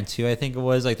Iron Man 2, I think it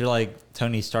was like they're like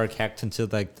Tony Stark hacked into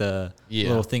like the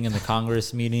little thing in the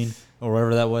Congress meeting or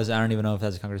whatever that was. I don't even know if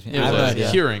that's a Congress meeting. It I have no was idea.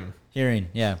 a hearing. Hearing,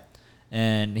 yeah.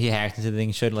 And he hacked into the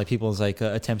thing, showed like people's like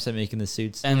attempts at making the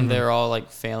suits. And they're all like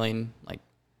failing like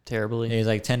terribly. He's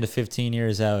like 10 to 15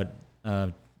 years out.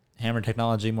 Hammer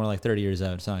technology more like 30 years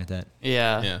out, something like that.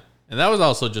 Yeah. Yeah. And that was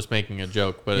also just making a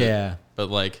joke, but Yeah.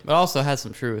 but like But also has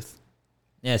some truth.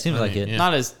 Yeah, it seems I like mean, it. yeah.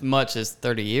 Not as much as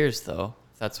 30 years though.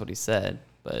 If that's what he said.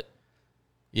 But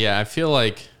yeah, I feel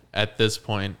like at this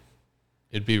point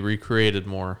it'd be recreated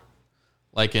more.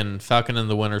 Like in Falcon and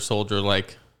the Winter Soldier,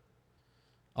 like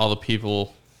all the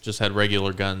people just had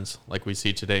regular guns like we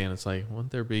see today, and it's like,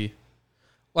 wouldn't there be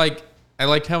like I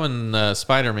liked how in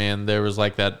Spider-Man there was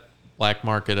like that black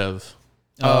market of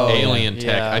alien tech.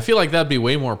 yeah. I feel like that'd be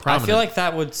way more I prominent. feel like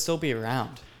that would still be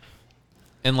around.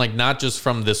 and like not just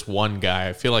from this one guy.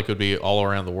 I feel like it would be all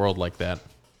around the world like that.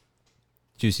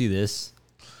 Did you see this?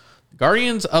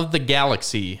 Guardians of the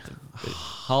Galaxy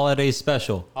Holiday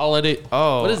special. holiday.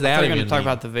 Oh, what is that I thought you were even going to talk mean?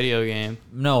 about the video game.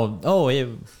 No. Oh, yeah.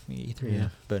 E3, yeah.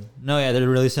 But no, yeah, they're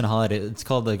releasing a holiday. It's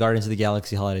called the Guardians of the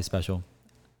Galaxy Holiday Special.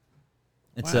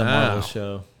 It's a Marvel Wow.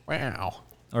 show. Wow.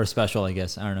 Or special, I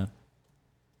guess. I don't know.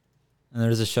 And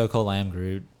there's a show called I Am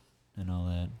Groot and all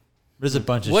that. There's a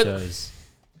bunch of What? shows.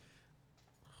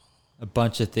 A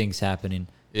bunch of things happening.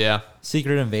 Yeah.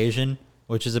 Secret Invasion,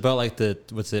 which is about like the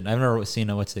what's it? I've never seen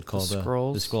it. What's it called?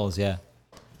 Skrulls? The Skrulls, yeah.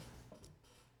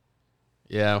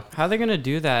 Yeah. How are they going to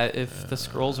do that if the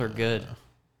scrolls are good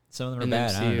Some of them are in the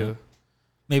bad. I don't know. MCU?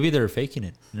 Maybe they're faking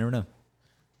it. You never know.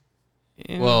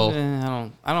 Yeah,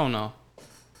 Well- I don't know.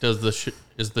 Does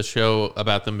is the show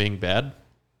about them being bad?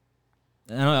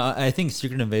 I don't know. I think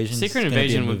Secret Invasion. Secret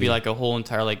Invasion would be like a whole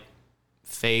entire like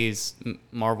phase,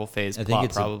 Marvel phase I plot think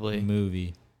it's probably. a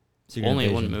movie. Secret Only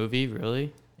one Invasion. movie,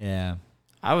 really? Yeah.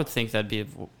 I would think that'd be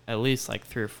at least like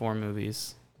 3 or 4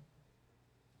 movies.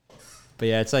 But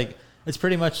yeah, it's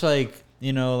pretty much like,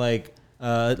 you know, like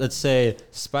let's say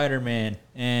Spider-Man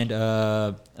and what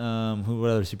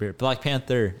other superhero? Black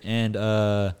Panther and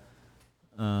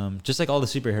just like all the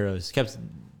superheroes,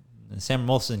 Sam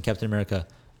Wilson, Captain America,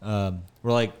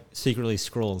 were like secretly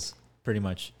Skrulls, pretty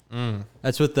much.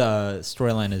 That's what the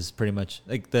storyline is, pretty much.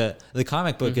 Like the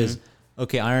comic book is,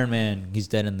 okay, Iron Man, he's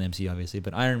dead in the MCU, obviously,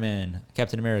 but Iron Man,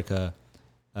 Captain America,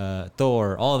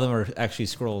 Thor, all of them are actually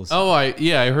Skrulls. Oh, I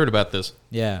heard about this.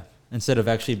 Yeah, instead of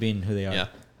actually being who they are. Yeah,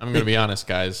 I'm gonna be honest,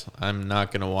 guys. I'm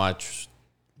not gonna watch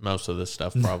most of this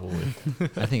stuff probably.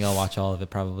 I think I'll watch all of it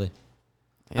probably.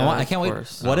 Yeah, I can't wait.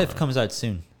 course. What If comes out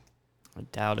soon? I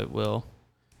doubt it will.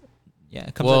 Yeah,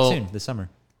 it comes out soon this summer.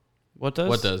 What does?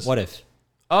 What does? What If?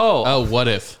 Oh, What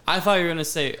If? I thought you were gonna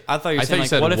say. I thought you were I saying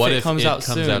thought like, you said, what if it comes out out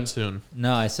soon? soon?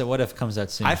 No, I said What If comes out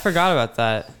soon. I forgot about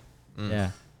that.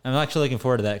 Yeah, I'm actually looking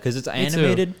forward to that because it's too.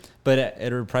 animated, but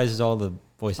it reprises all the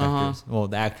voice Uh-huh. actors. Well,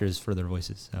 the actors for their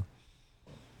voices. So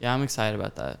Yeah, I'm excited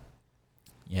about that.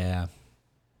 yeah,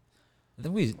 I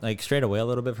think we like strayed away a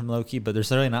little bit from Loki, but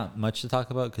there's really not much to talk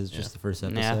about because it's just the first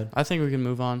episode. Yeah, I think we can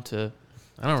move on to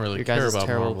I don't really your care guys' about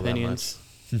terrible Marvel opinions.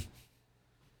 that much.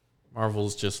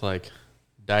 Marvel's just like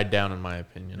died down in my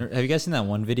opinion. Have you guys seen that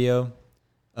one video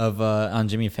of on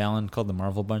Jimmy Fallon called the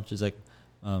Marvel Bunch? It's like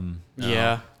No.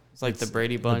 Yeah, it's like the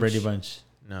Brady Bunch. The Brady Bunch.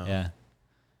 No. Yeah.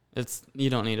 It's you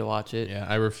don't need to watch it. Yeah,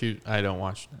 I refuse. I don't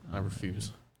watch. I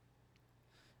refuse.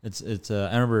 It's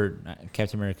I remember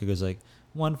Captain America goes like,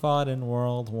 one fought in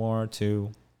World War II.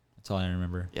 That's all I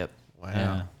remember. Yep. Wow.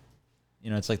 Yeah. You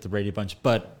know, it's like the Brady Bunch,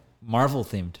 but Marvel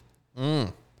themed.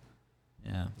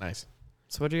 Yeah. Nice.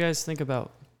 So what do you guys think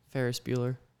about Ferris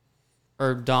Bueller?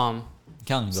 Or Dom?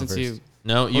 Callan can go Since first. you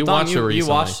No, you Dom, watched it recently. You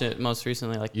watched it most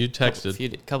recently, like You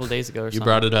texted. couple days ago or You something.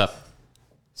 brought it up.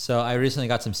 So I recently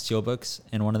got some steelbooks,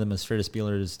 and one of them is Ferris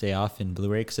Bueller's Day Off in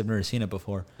Blu-ray because I've never seen it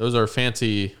before. Those are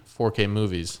fancy 4K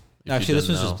movies. if Actually, you this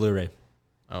didn't was know. just Blu-ray.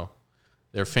 Oh,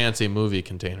 they're fancy movie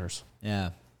containers.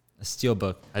 Yeah, a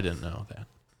steelbook. I didn't know that.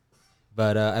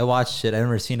 But I watched it. I've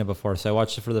never seen it before, so I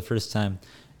watched it for the first time,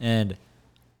 and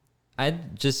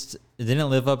it didn't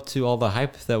live up to all the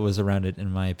hype that was around it,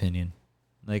 in my opinion.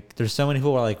 Like, there's so many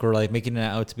who were like making it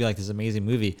out to be like this amazing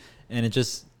movie, and it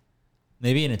just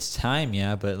maybe in its time,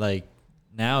 yeah, but like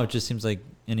now it just seems like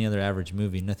any other average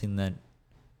movie. Nothing that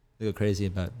they go crazy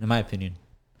about, in my opinion.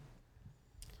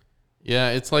 Yeah,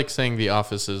 it's like saying The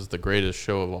Office is the greatest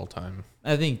show of all time.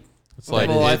 I think It's like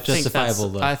Well, I it's think justifiable,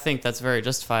 though. I think that's very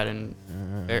justified and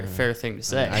fair thing to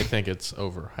say. I think it's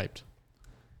overhyped.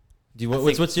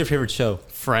 what's your favorite show?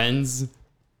 Friends.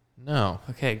 No,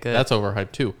 Okay, good. that's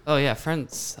overhyped too. Oh yeah,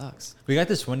 Friends sucks. We got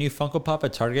this one new Funko Pop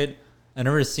at Target. I've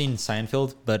never seen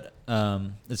Seinfeld, but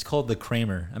it's called the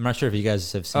Kramer. I'm not sure if you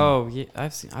guys have seen. Oh yeah,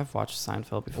 I've watched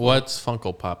Seinfeld before. What's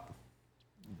Funko Pop?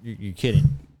 You're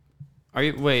kidding? Are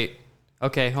you? Wait.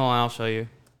 Okay, hold on. I'll show you.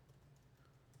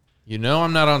 You know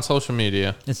I'm not on social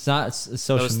media. It's not it's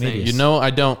social Those media. things. You know I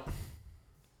don't.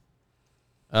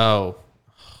 Oh,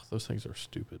 those things are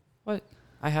stupid. What?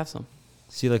 I have some.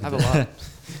 See, look I at have a lot.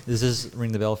 Does this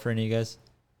ring the bell for any of you guys?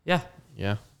 Yeah.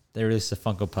 Yeah. They released a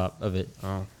Funko Pop of it.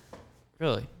 Oh.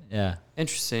 Really Yeah,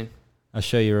 interesting. I'll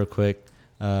show you real quick.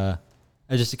 I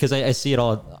just because I see it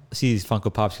all. See these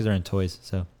Funko Pops because they're in toys.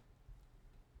 So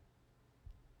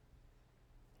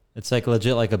it's like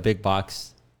legit like a big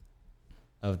box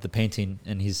of the painting,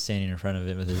 and he's standing in front of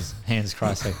it with his hands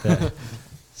crossed like that.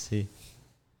 See?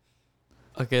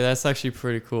 Okay, that's actually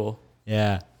pretty cool.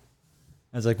 Yeah.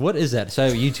 I was like, what is that? So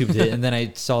I YouTubed it, and then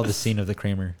I saw the scene of the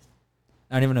Kramer.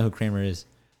 I don't even know who Kramer is.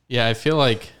 Yeah, I feel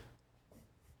like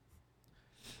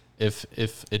if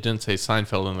it didn't say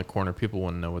Seinfeld in the corner, people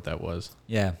wouldn't know what that was.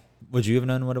 Yeah. Would you have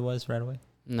known what it was right away?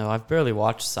 No, I've barely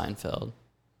watched Seinfeld.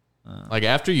 Like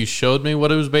after you showed me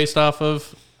what it was based off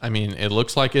of, I mean, it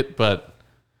looks like it, but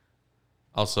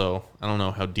also I don't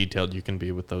know how detailed you can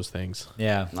be with those things.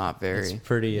 Yeah. Not very. It's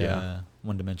pretty Yeah.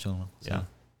 one-dimensional. So. Yeah.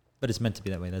 But it's meant to be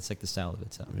that way. That's like the style of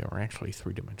it. So. They were actually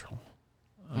 3-dimensional.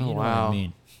 Oh, you know wow. what I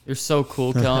mean. You're so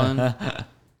cool, Kellen.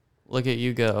 Look at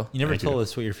you go. You never Thank told you.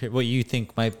 us what you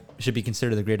think should be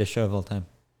considered the greatest show of all time.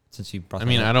 Since you brought I that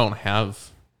mean, up. I don't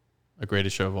have a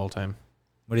greatest show of all time.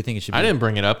 What do you think it should be? I didn't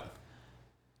bring it up.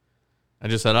 I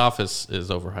just said Office is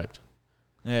overhyped.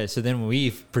 All right, so then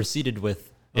we've proceeded with,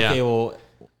 Yeah. okay, well,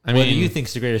 I what do mean- you think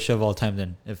is the greatest show of all time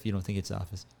then, if you don't think it's The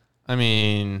Office? I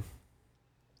mean,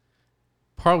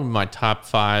 probably my top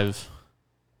 5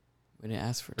 We didn't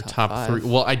ask for or top top 5. 3.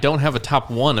 Well, I don't have a top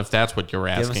 1 if that's what you're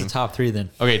Give us asking. the top 3 then.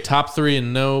 Okay, top 3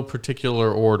 in no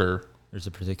particular order. There's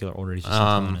a particular order you should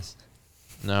telling us.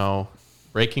 No.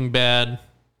 Breaking Bad.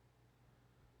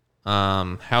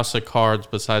 House of Cards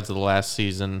besides the last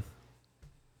season.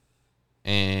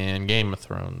 And Game of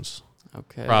Thrones.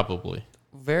 Okay. Probably.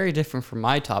 Very different from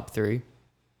my top 3.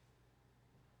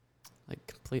 like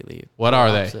completely. What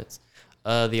are they? opposites.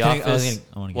 The Can Office.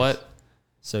 I wanna guess. What?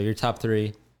 So your top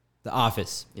 3: The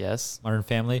Office, Yes. Modern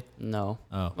Family. No.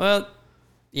 Oh, Well,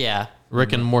 yeah.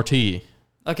 Rick and Morty.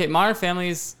 Okay, Modern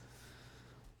Family's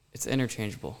it's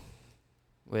interchangeable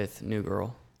with New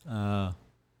Girl.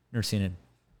 never seen it.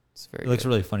 It's very It looks good.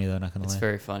 really funny though. Not gonna It's lie.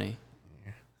 very funny.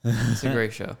 It's a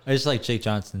great show. I just like Jake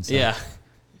Johnson. So Yeah.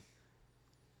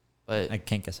 But I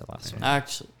can't guess the last one.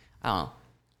 actually, I don't know.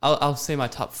 I'll say my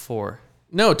top 4.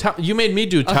 No, you made me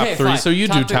do top Okay, 3, fine. so you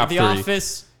do top 3. The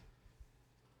Office.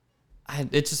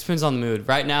 It just depends on the mood.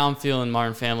 Right now, I'm feeling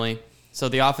Modern Family. So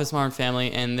The Office, Modern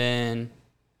Family, and then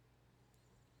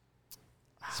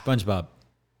SpongeBob.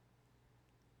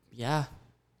 yeah,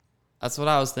 that's what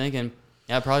I was thinking.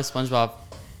 Yeah, probably SpongeBob.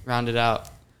 Rounded out,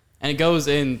 and it goes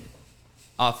in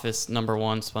Office number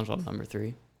 1, SpongeBob number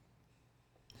 3.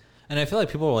 And I feel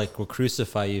like people will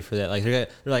crucify you for that. Like they're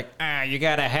like, you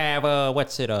gotta have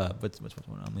what's one?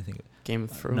 Let me think of it. Game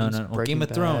of Thrones. No. Well, Breaking Game of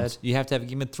Bad. Thrones. You have to have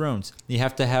Game of Thrones. You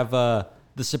have to have The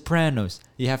Sopranos.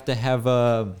 You have to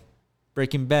have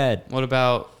Breaking Bad. What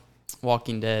about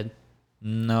Walking Dead?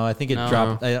 No, I think it No.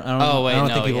 dropped. I don't. Oh, wait, I don't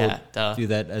no, think people yeah, duh. do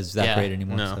that as that Yeah. great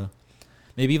anymore. No. So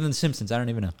maybe even The Simpsons. I don't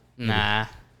even know. Nah.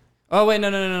 Oh wait, no.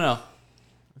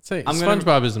 I'd say I'm gonna-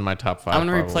 SpongeBob is in my top 5. I'm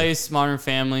gonna probably. replace Modern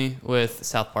Family with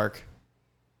South Park.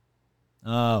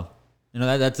 Oh,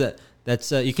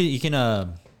 that's you can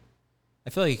I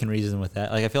feel like you can reason with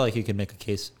that. Like I feel like you can make a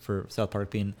case for South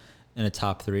Park being in a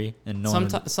top 3, and no one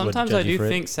would Sometimes judge I you do for it.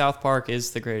 think South Park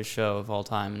is the greatest show of all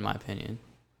time, in my opinion.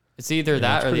 It's either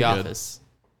that it's or The pretty good. Office.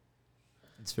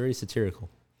 It's very satirical.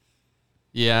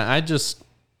 Yeah,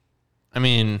 I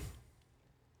mean,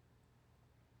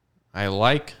 I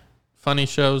like funny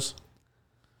shows,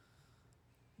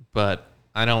 but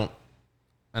I don't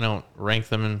rank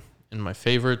them in my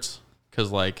favorites,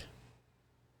 because like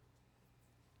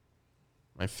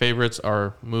my favorites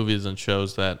are movies and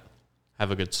shows that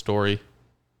have a good story,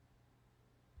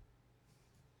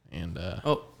 and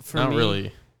For not me,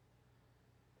 really.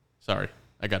 Sorry,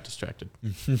 I got distracted.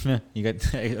 You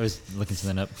got. I was looking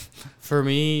something up. For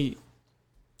me,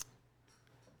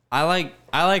 I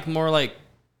like more like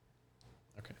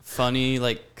Okay. funny,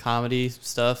 like comedy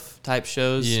stuff type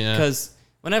shows. Yeah. Because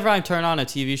whenever I turn on a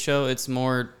TV show, it's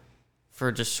more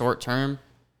for just short term.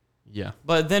 Yeah,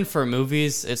 But then for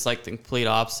movies, it's like the complete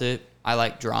opposite. I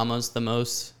like dramas the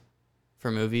most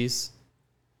for movies.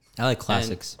 I like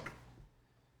classics.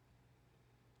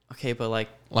 Okay, but like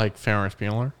like Ferris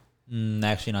Bueller.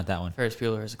 Actually, not that one. Ferris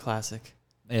Bueller is a classic.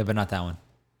 Yeah, but not that one.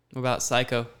 What about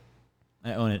Psycho?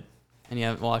 I own it. And you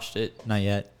haven't watched it. Not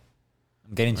yet.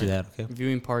 I'm getting to that. Okay.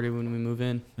 Viewing party when we move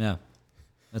in. Yeah.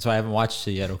 That's why I haven't watched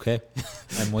it yet. Okay.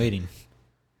 I'm waiting.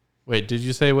 Wait, did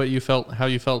you say how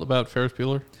you felt about Ferris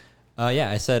Bueller?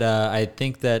 Yeah, I said I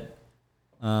think that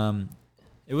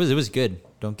it was good.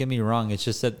 Don't get me wrong. It's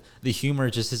just that the humor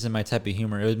just isn't my type of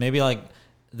humor. It was maybe like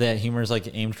that humor is like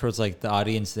aimed towards like the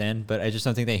audience then, but I just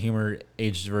don't think that humor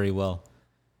aged very well.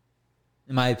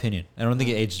 In my opinion, I don't think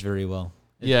it aged very well.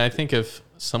 Yeah, I think if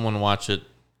someone watched it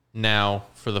now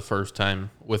for the first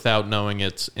time without knowing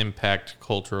its impact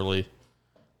culturally,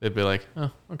 they'd be like,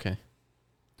 "Oh, okay."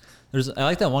 I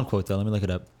like that one quote though. Let me look it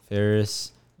up.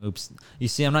 Ferris. Oops. You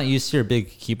see, I'm not used to your big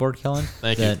keyboard, Kellen.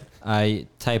 Thank that you.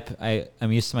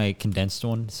 I'm used to my condensed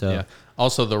one. So. Yeah.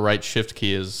 Also, the right shift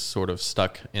key is sort of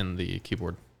stuck in the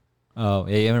keyboard. Oh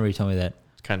yeah, I remember you told me that.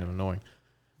 It's kind of annoying.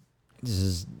 This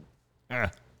is. I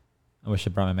wish I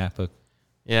brought my MacBook.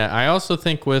 Yeah, I also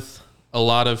think with a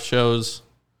lot of shows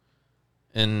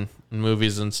and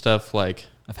movies and stuff, like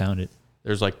I found it.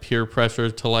 there's like peer pressure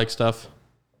to like stuff,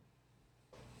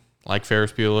 like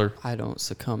Ferris Bueller. I don't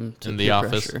succumb to In The peer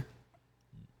Office. pressure.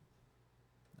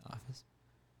 Office.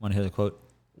 Want to hear the quote?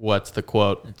 What's the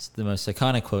quote? It's the most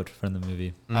iconic quote from the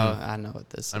movie. Oh, I know what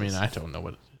this is. I mean, I don't know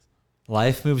what it is.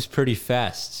 Life moves pretty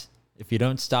fast. If you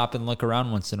don't stop and look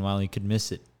around once in a while, you could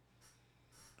miss it.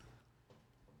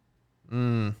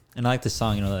 And I like the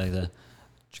song, like the.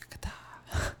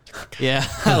 Yeah,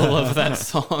 I love that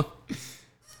song.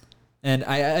 And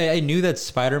I knew that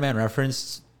Spider-Man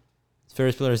referenced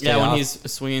Ferris Bueller's Day Yeah, when Off.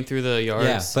 he's swinging through the yards.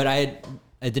 Yeah, but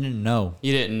I didn't know.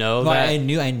 You didn't know Well, that? I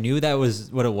knew that was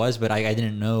what it was, but I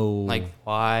didn't know. Like,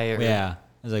 why? Or, Yeah,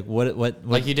 I was like, what?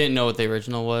 Like, you didn't know what the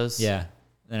original was? Yeah.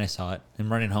 Then I saw it.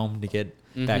 I'm running home to get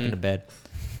back into bed.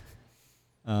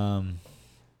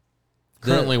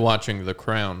 Currently watching The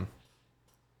Crown.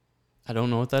 I don't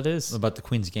know what that is. What about the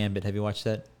Queen's Gambit? Have you watched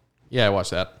that? Yeah, I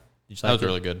watched that. Did you That like was it?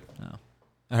 really good. Oh.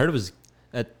 I heard it was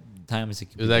at times. It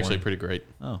was actually pretty great.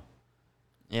 Oh,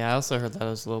 Yeah, I also heard that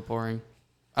was a little boring.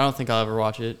 I don't think I'll ever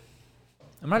watch it.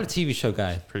 I'm not a TV show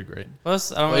guy. Pretty great.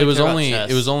 Plus, I don't Well, really it was care about only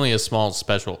chess. it was only a small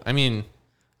special. I mean,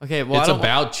 okay. Well, it's I don't,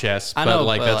 about chess, I but know,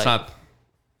 like but, that's like- not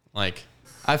like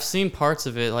I've seen parts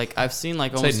of it. Like I've seen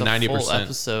like I'd almost say a full 90%.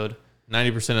 episode.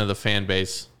 90% of the fan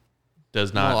base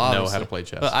does not Well, know how obviously. to play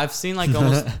chess. But I've seen like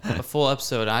almost a full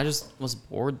episode. And I just was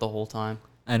bored the whole time.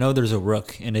 I know there's a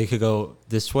rook, and it could go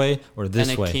this way or this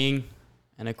and a way. king,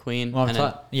 and a queen, Well, I'm and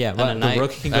ta- yeah, and but a the knight.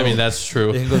 rook can go. I mean, that's it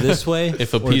true. can go this way.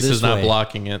 If a or piece this is not way.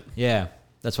 blocking it, Yeah,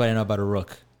 that's why I know about a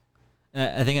rook.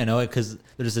 I think I know it because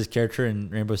there's this character in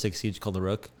Rainbow Six Siege called the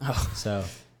Rook. Oh. So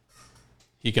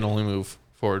he can only move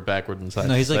forward, backward, and side.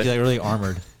 no, he's to like side. a really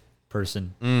armored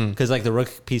person because like the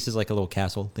rook piece is like a little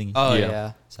castle thing. Oh Yeah.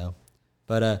 yeah. So,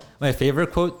 but my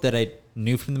favorite quote that I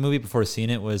knew from the movie before seeing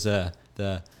it was the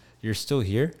 "You're still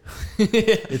here?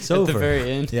 It's At over." the very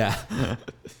end. Yeah,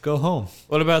 go home.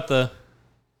 What about the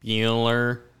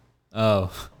Bueller?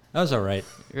 Oh, that was all right.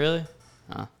 Really?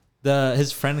 Huh.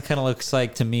 His friend kind of looks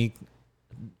like to me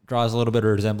draws a little bit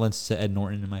of resemblance to Ed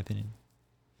Norton in my opinion.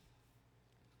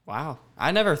 Wow.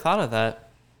 I never thought of that.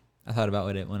 I thought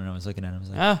about it when I was looking at him. I was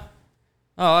like, Ah.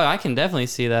 Oh, I can definitely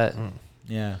see that.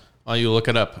 yeah, While you look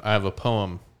it up, I have a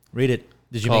poem. read it.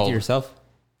 Did you make Called- it yourself?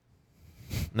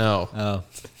 No, Oh,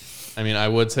 I mean I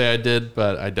would say I did,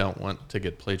 but I don't want to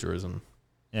get plagiarism.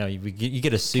 yeah. You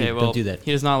get a suit. Okay, well, Don't do that.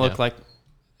 He does not look Yeah. like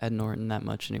Ed Norton that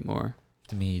much anymore.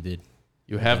 To me, he did.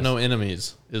 You have no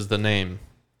enemies is the name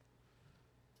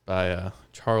by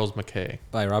Charles McKay.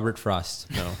 By Robert Frost.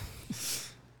 No.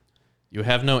 You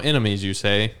have no enemies, you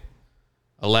say.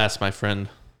 Alas, my friend,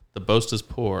 the boast is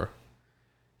poor.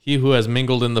 He who has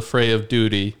mingled in the fray of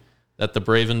duty, that the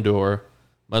brave endure,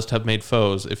 must have made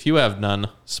foes. If you have none,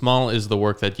 small is the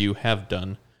work that you have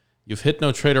done. You've hit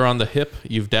no traitor on the hip,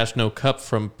 you've dashed no cup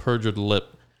from perjured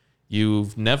lip.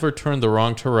 You've never turned the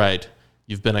wrong to right,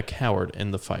 you've been a coward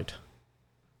in the fight.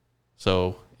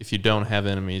 So, if you don't have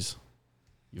enemies,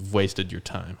 you've wasted your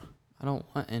time. I don't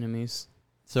want enemies.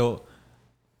 So,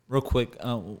 real quick,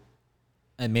 and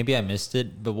maybe I missed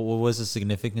it, but what was the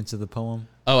significance of the poem?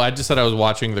 Oh, I just said I was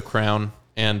watching The Crown,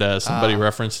 and somebody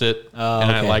referenced it, Oh,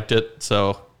 and I okay. liked it.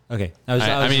 So Okay, I was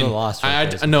a little lost. I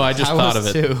right there. no, I just I thought was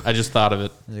of it. too. I just thought of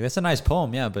it. I was like, that's a nice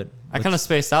poem, yeah, but I kind of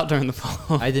spaced out during the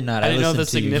poem. I did not. I didn't know the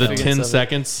listened to you. The significance. 10 of it.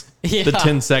 seconds. Yeah. The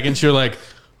 10 seconds. You're like,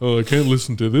 oh, I can't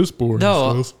listen to this boring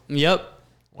No. stuff. Yep.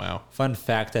 Wow. Fun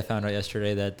fact: I found out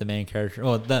yesterday that the main character,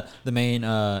 the main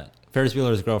Ferris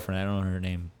Bueller's girlfriend, I don't know her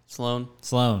name, Sloan.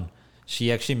 Sloane.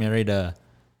 She actually married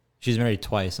she's married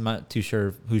twice. I'm not too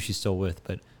sure who she's still with,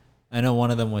 but I know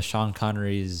one of them was Sean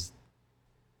Connery's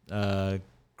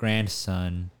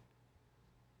grandson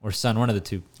or son, one of the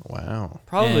two. Wow.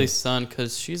 Probably And- son,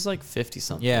 because she's like 50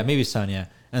 something. Yeah, maybe son. Yeah,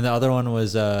 and the other one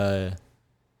was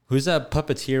who's that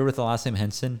puppeteer with the last name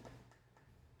Henson?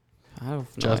 I have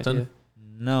no Justin? idea.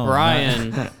 No,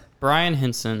 Brian. Brian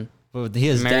Henson. But he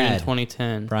is Married in dad.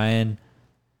 2010. Brian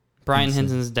Brian Henson.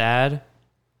 Henson's dad.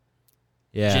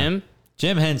 Yeah.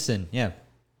 Jim? Henson. Yeah.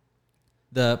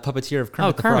 The puppeteer of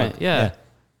Kermit the Kermit, Frog. yeah.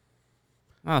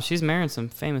 Wow, she's marrying some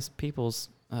famous people's.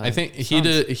 I think he sons.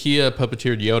 did. He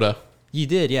puppeteered Yoda. He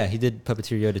did. Yeah, he did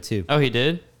puppeteer Yoda too. Oh, he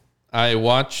did? I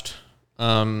watched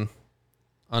on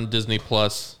Disney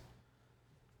Plus,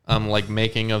 like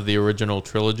making of the original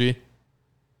trilogy.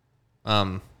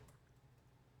 And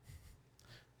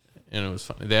it was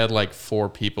funny. They had like 4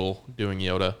 people doing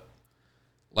Yoda,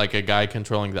 like a guy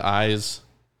controlling the eyes,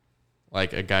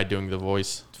 like a guy doing the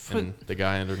voice, and the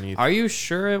guy underneath. Are you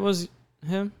sure it was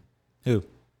him? Who?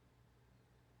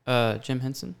 Jim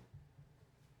Henson?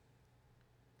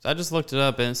 So I just looked it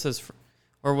up and it says,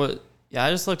 or what? Yeah, I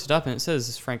just looked it up and it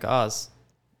says Frank Oz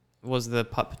was the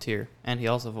puppeteer and he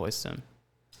also voiced him.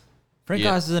 Frank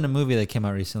Yeah. Oz is in a movie that came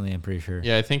out recently. I'm pretty sure.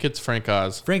 Yeah, I think it's Frank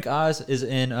Oz. Frank Oz is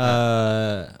in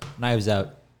Knives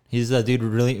Out. He's the dude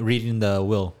really reading the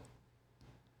will.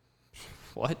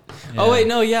 What? Yeah. Oh wait,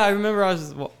 no, yeah, I remember I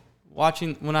was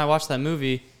watching when I watched that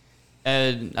movie,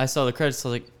 and I saw the credits. I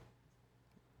was like,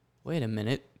 "Wait a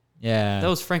minute, Yeah. that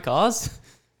was Frank Oz."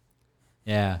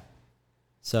 Yeah.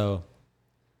 So,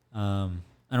 I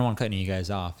don't want to cut any of you guys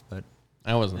off, but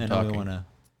I wasn't I know talking. we want to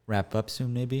wrap up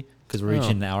soon, maybe because we're Oh.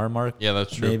 reaching the hour mark. Yeah,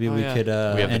 that's true. Maybe Oh, we yeah. could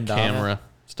we have end the off camera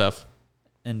stuff.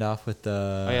 with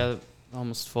the. Oh yeah,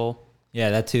 almost full.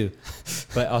 Yeah, that too.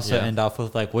 But also Yeah. end off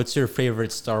with like, what's your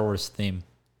favorite Star Wars theme?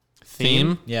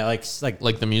 Theme? Yeah, like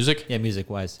Like the music? yeah, music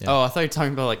wise. Yeah. Oh, I thought you were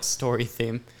talking about like story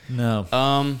theme. No,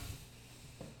 I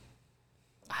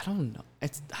don't know.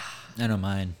 It's I know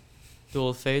mine. Duel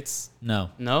of Fates. No,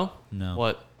 No. no.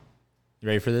 What? You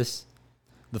ready for this?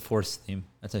 The Force theme.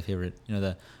 That's my favorite. You know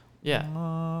the. Yeah.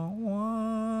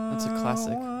 That's a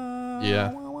classic.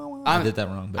 Yeah. I did that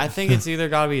wrong. But I think it's either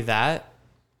got to be that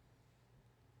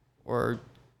or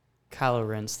Kylo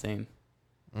Ren's theme.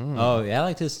 Oh yeah, I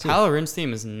like this too. Kylo Ren's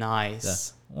theme is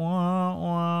nice. Wah,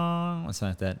 wah. It's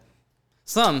not that.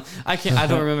 I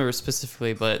don't remember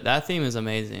specifically, but that theme is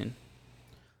amazing.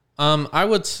 I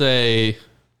would say,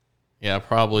 yeah,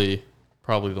 probably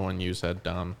the one you said,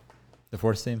 Dom. The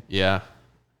Force theme. Yeah.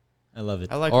 I love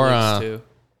it. I like Or, Luke's too.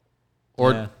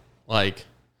 Or Yeah. like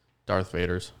Darth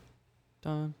Vader's.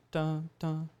 Dun, dun,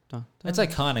 dun, dun, It's dun.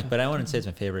 iconic, but I wouldn't say it's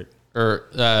my favorite. Or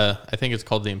I think it's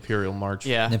called the Imperial March.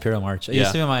 Yeah. The Imperial March. I Yeah.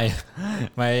 used to be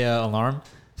my alarm.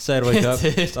 So I'd wake up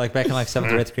Dude. like back in like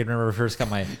 7th or 8th grade. Remember, I first got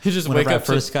my. You just whenever wake I up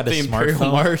to first got a the Imperial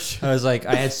smartphone. March. I was like,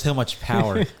 I had so much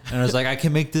power, and I was like, I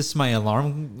can make this my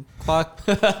alarm clock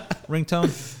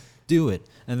ringtone. Do it,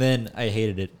 and then I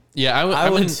hated it. Yeah, I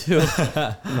would wouldn't. too.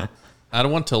 I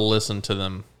don't want to listen to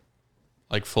them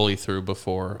like fully through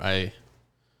before I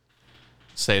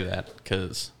say that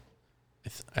because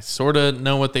I sort of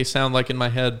know what they sound like in my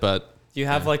head, but Do you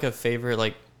have like a favorite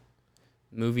like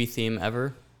movie theme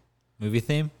ever? Movie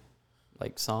theme?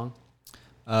 Like song?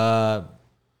 Not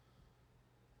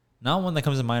one that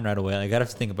comes to mind right away. I gotta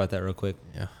have to think about that real quick.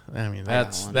 yeah, I mean I got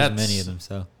that's one. There's that's many of them.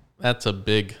 So That's a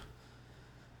big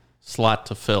slot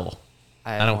to fill.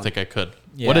 I have don't one. think I could.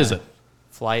 Yeah. What is it?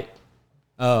 Flight.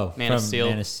 oh, Man of from Steel.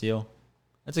 Man of Steel.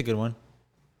 That's a good one.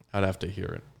 I'd have to hear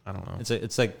it. I don't know.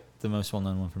 It's like the most well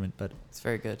known one from it, but It's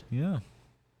very good. yeah.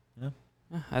 Yeah,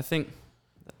 I think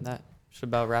that should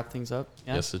about wrap things up.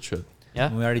 Yeah. Yes, it should.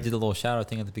 Yeah. We already did the little shout out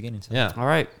thing at the beginning. So. Yeah. All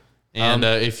right. And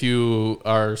if you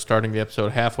are starting the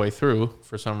episode halfway through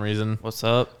for some reason, What's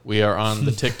up? we are on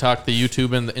the TikTok, the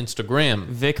YouTube, and the Instagram.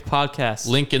 Vic Podcast.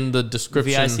 Link in the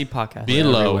description. VIC Podcast.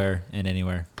 below. Everywhere and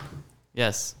anywhere.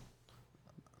 Yes.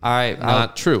 All right.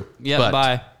 Not true. Yeah. but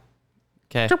Bye.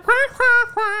 Okay.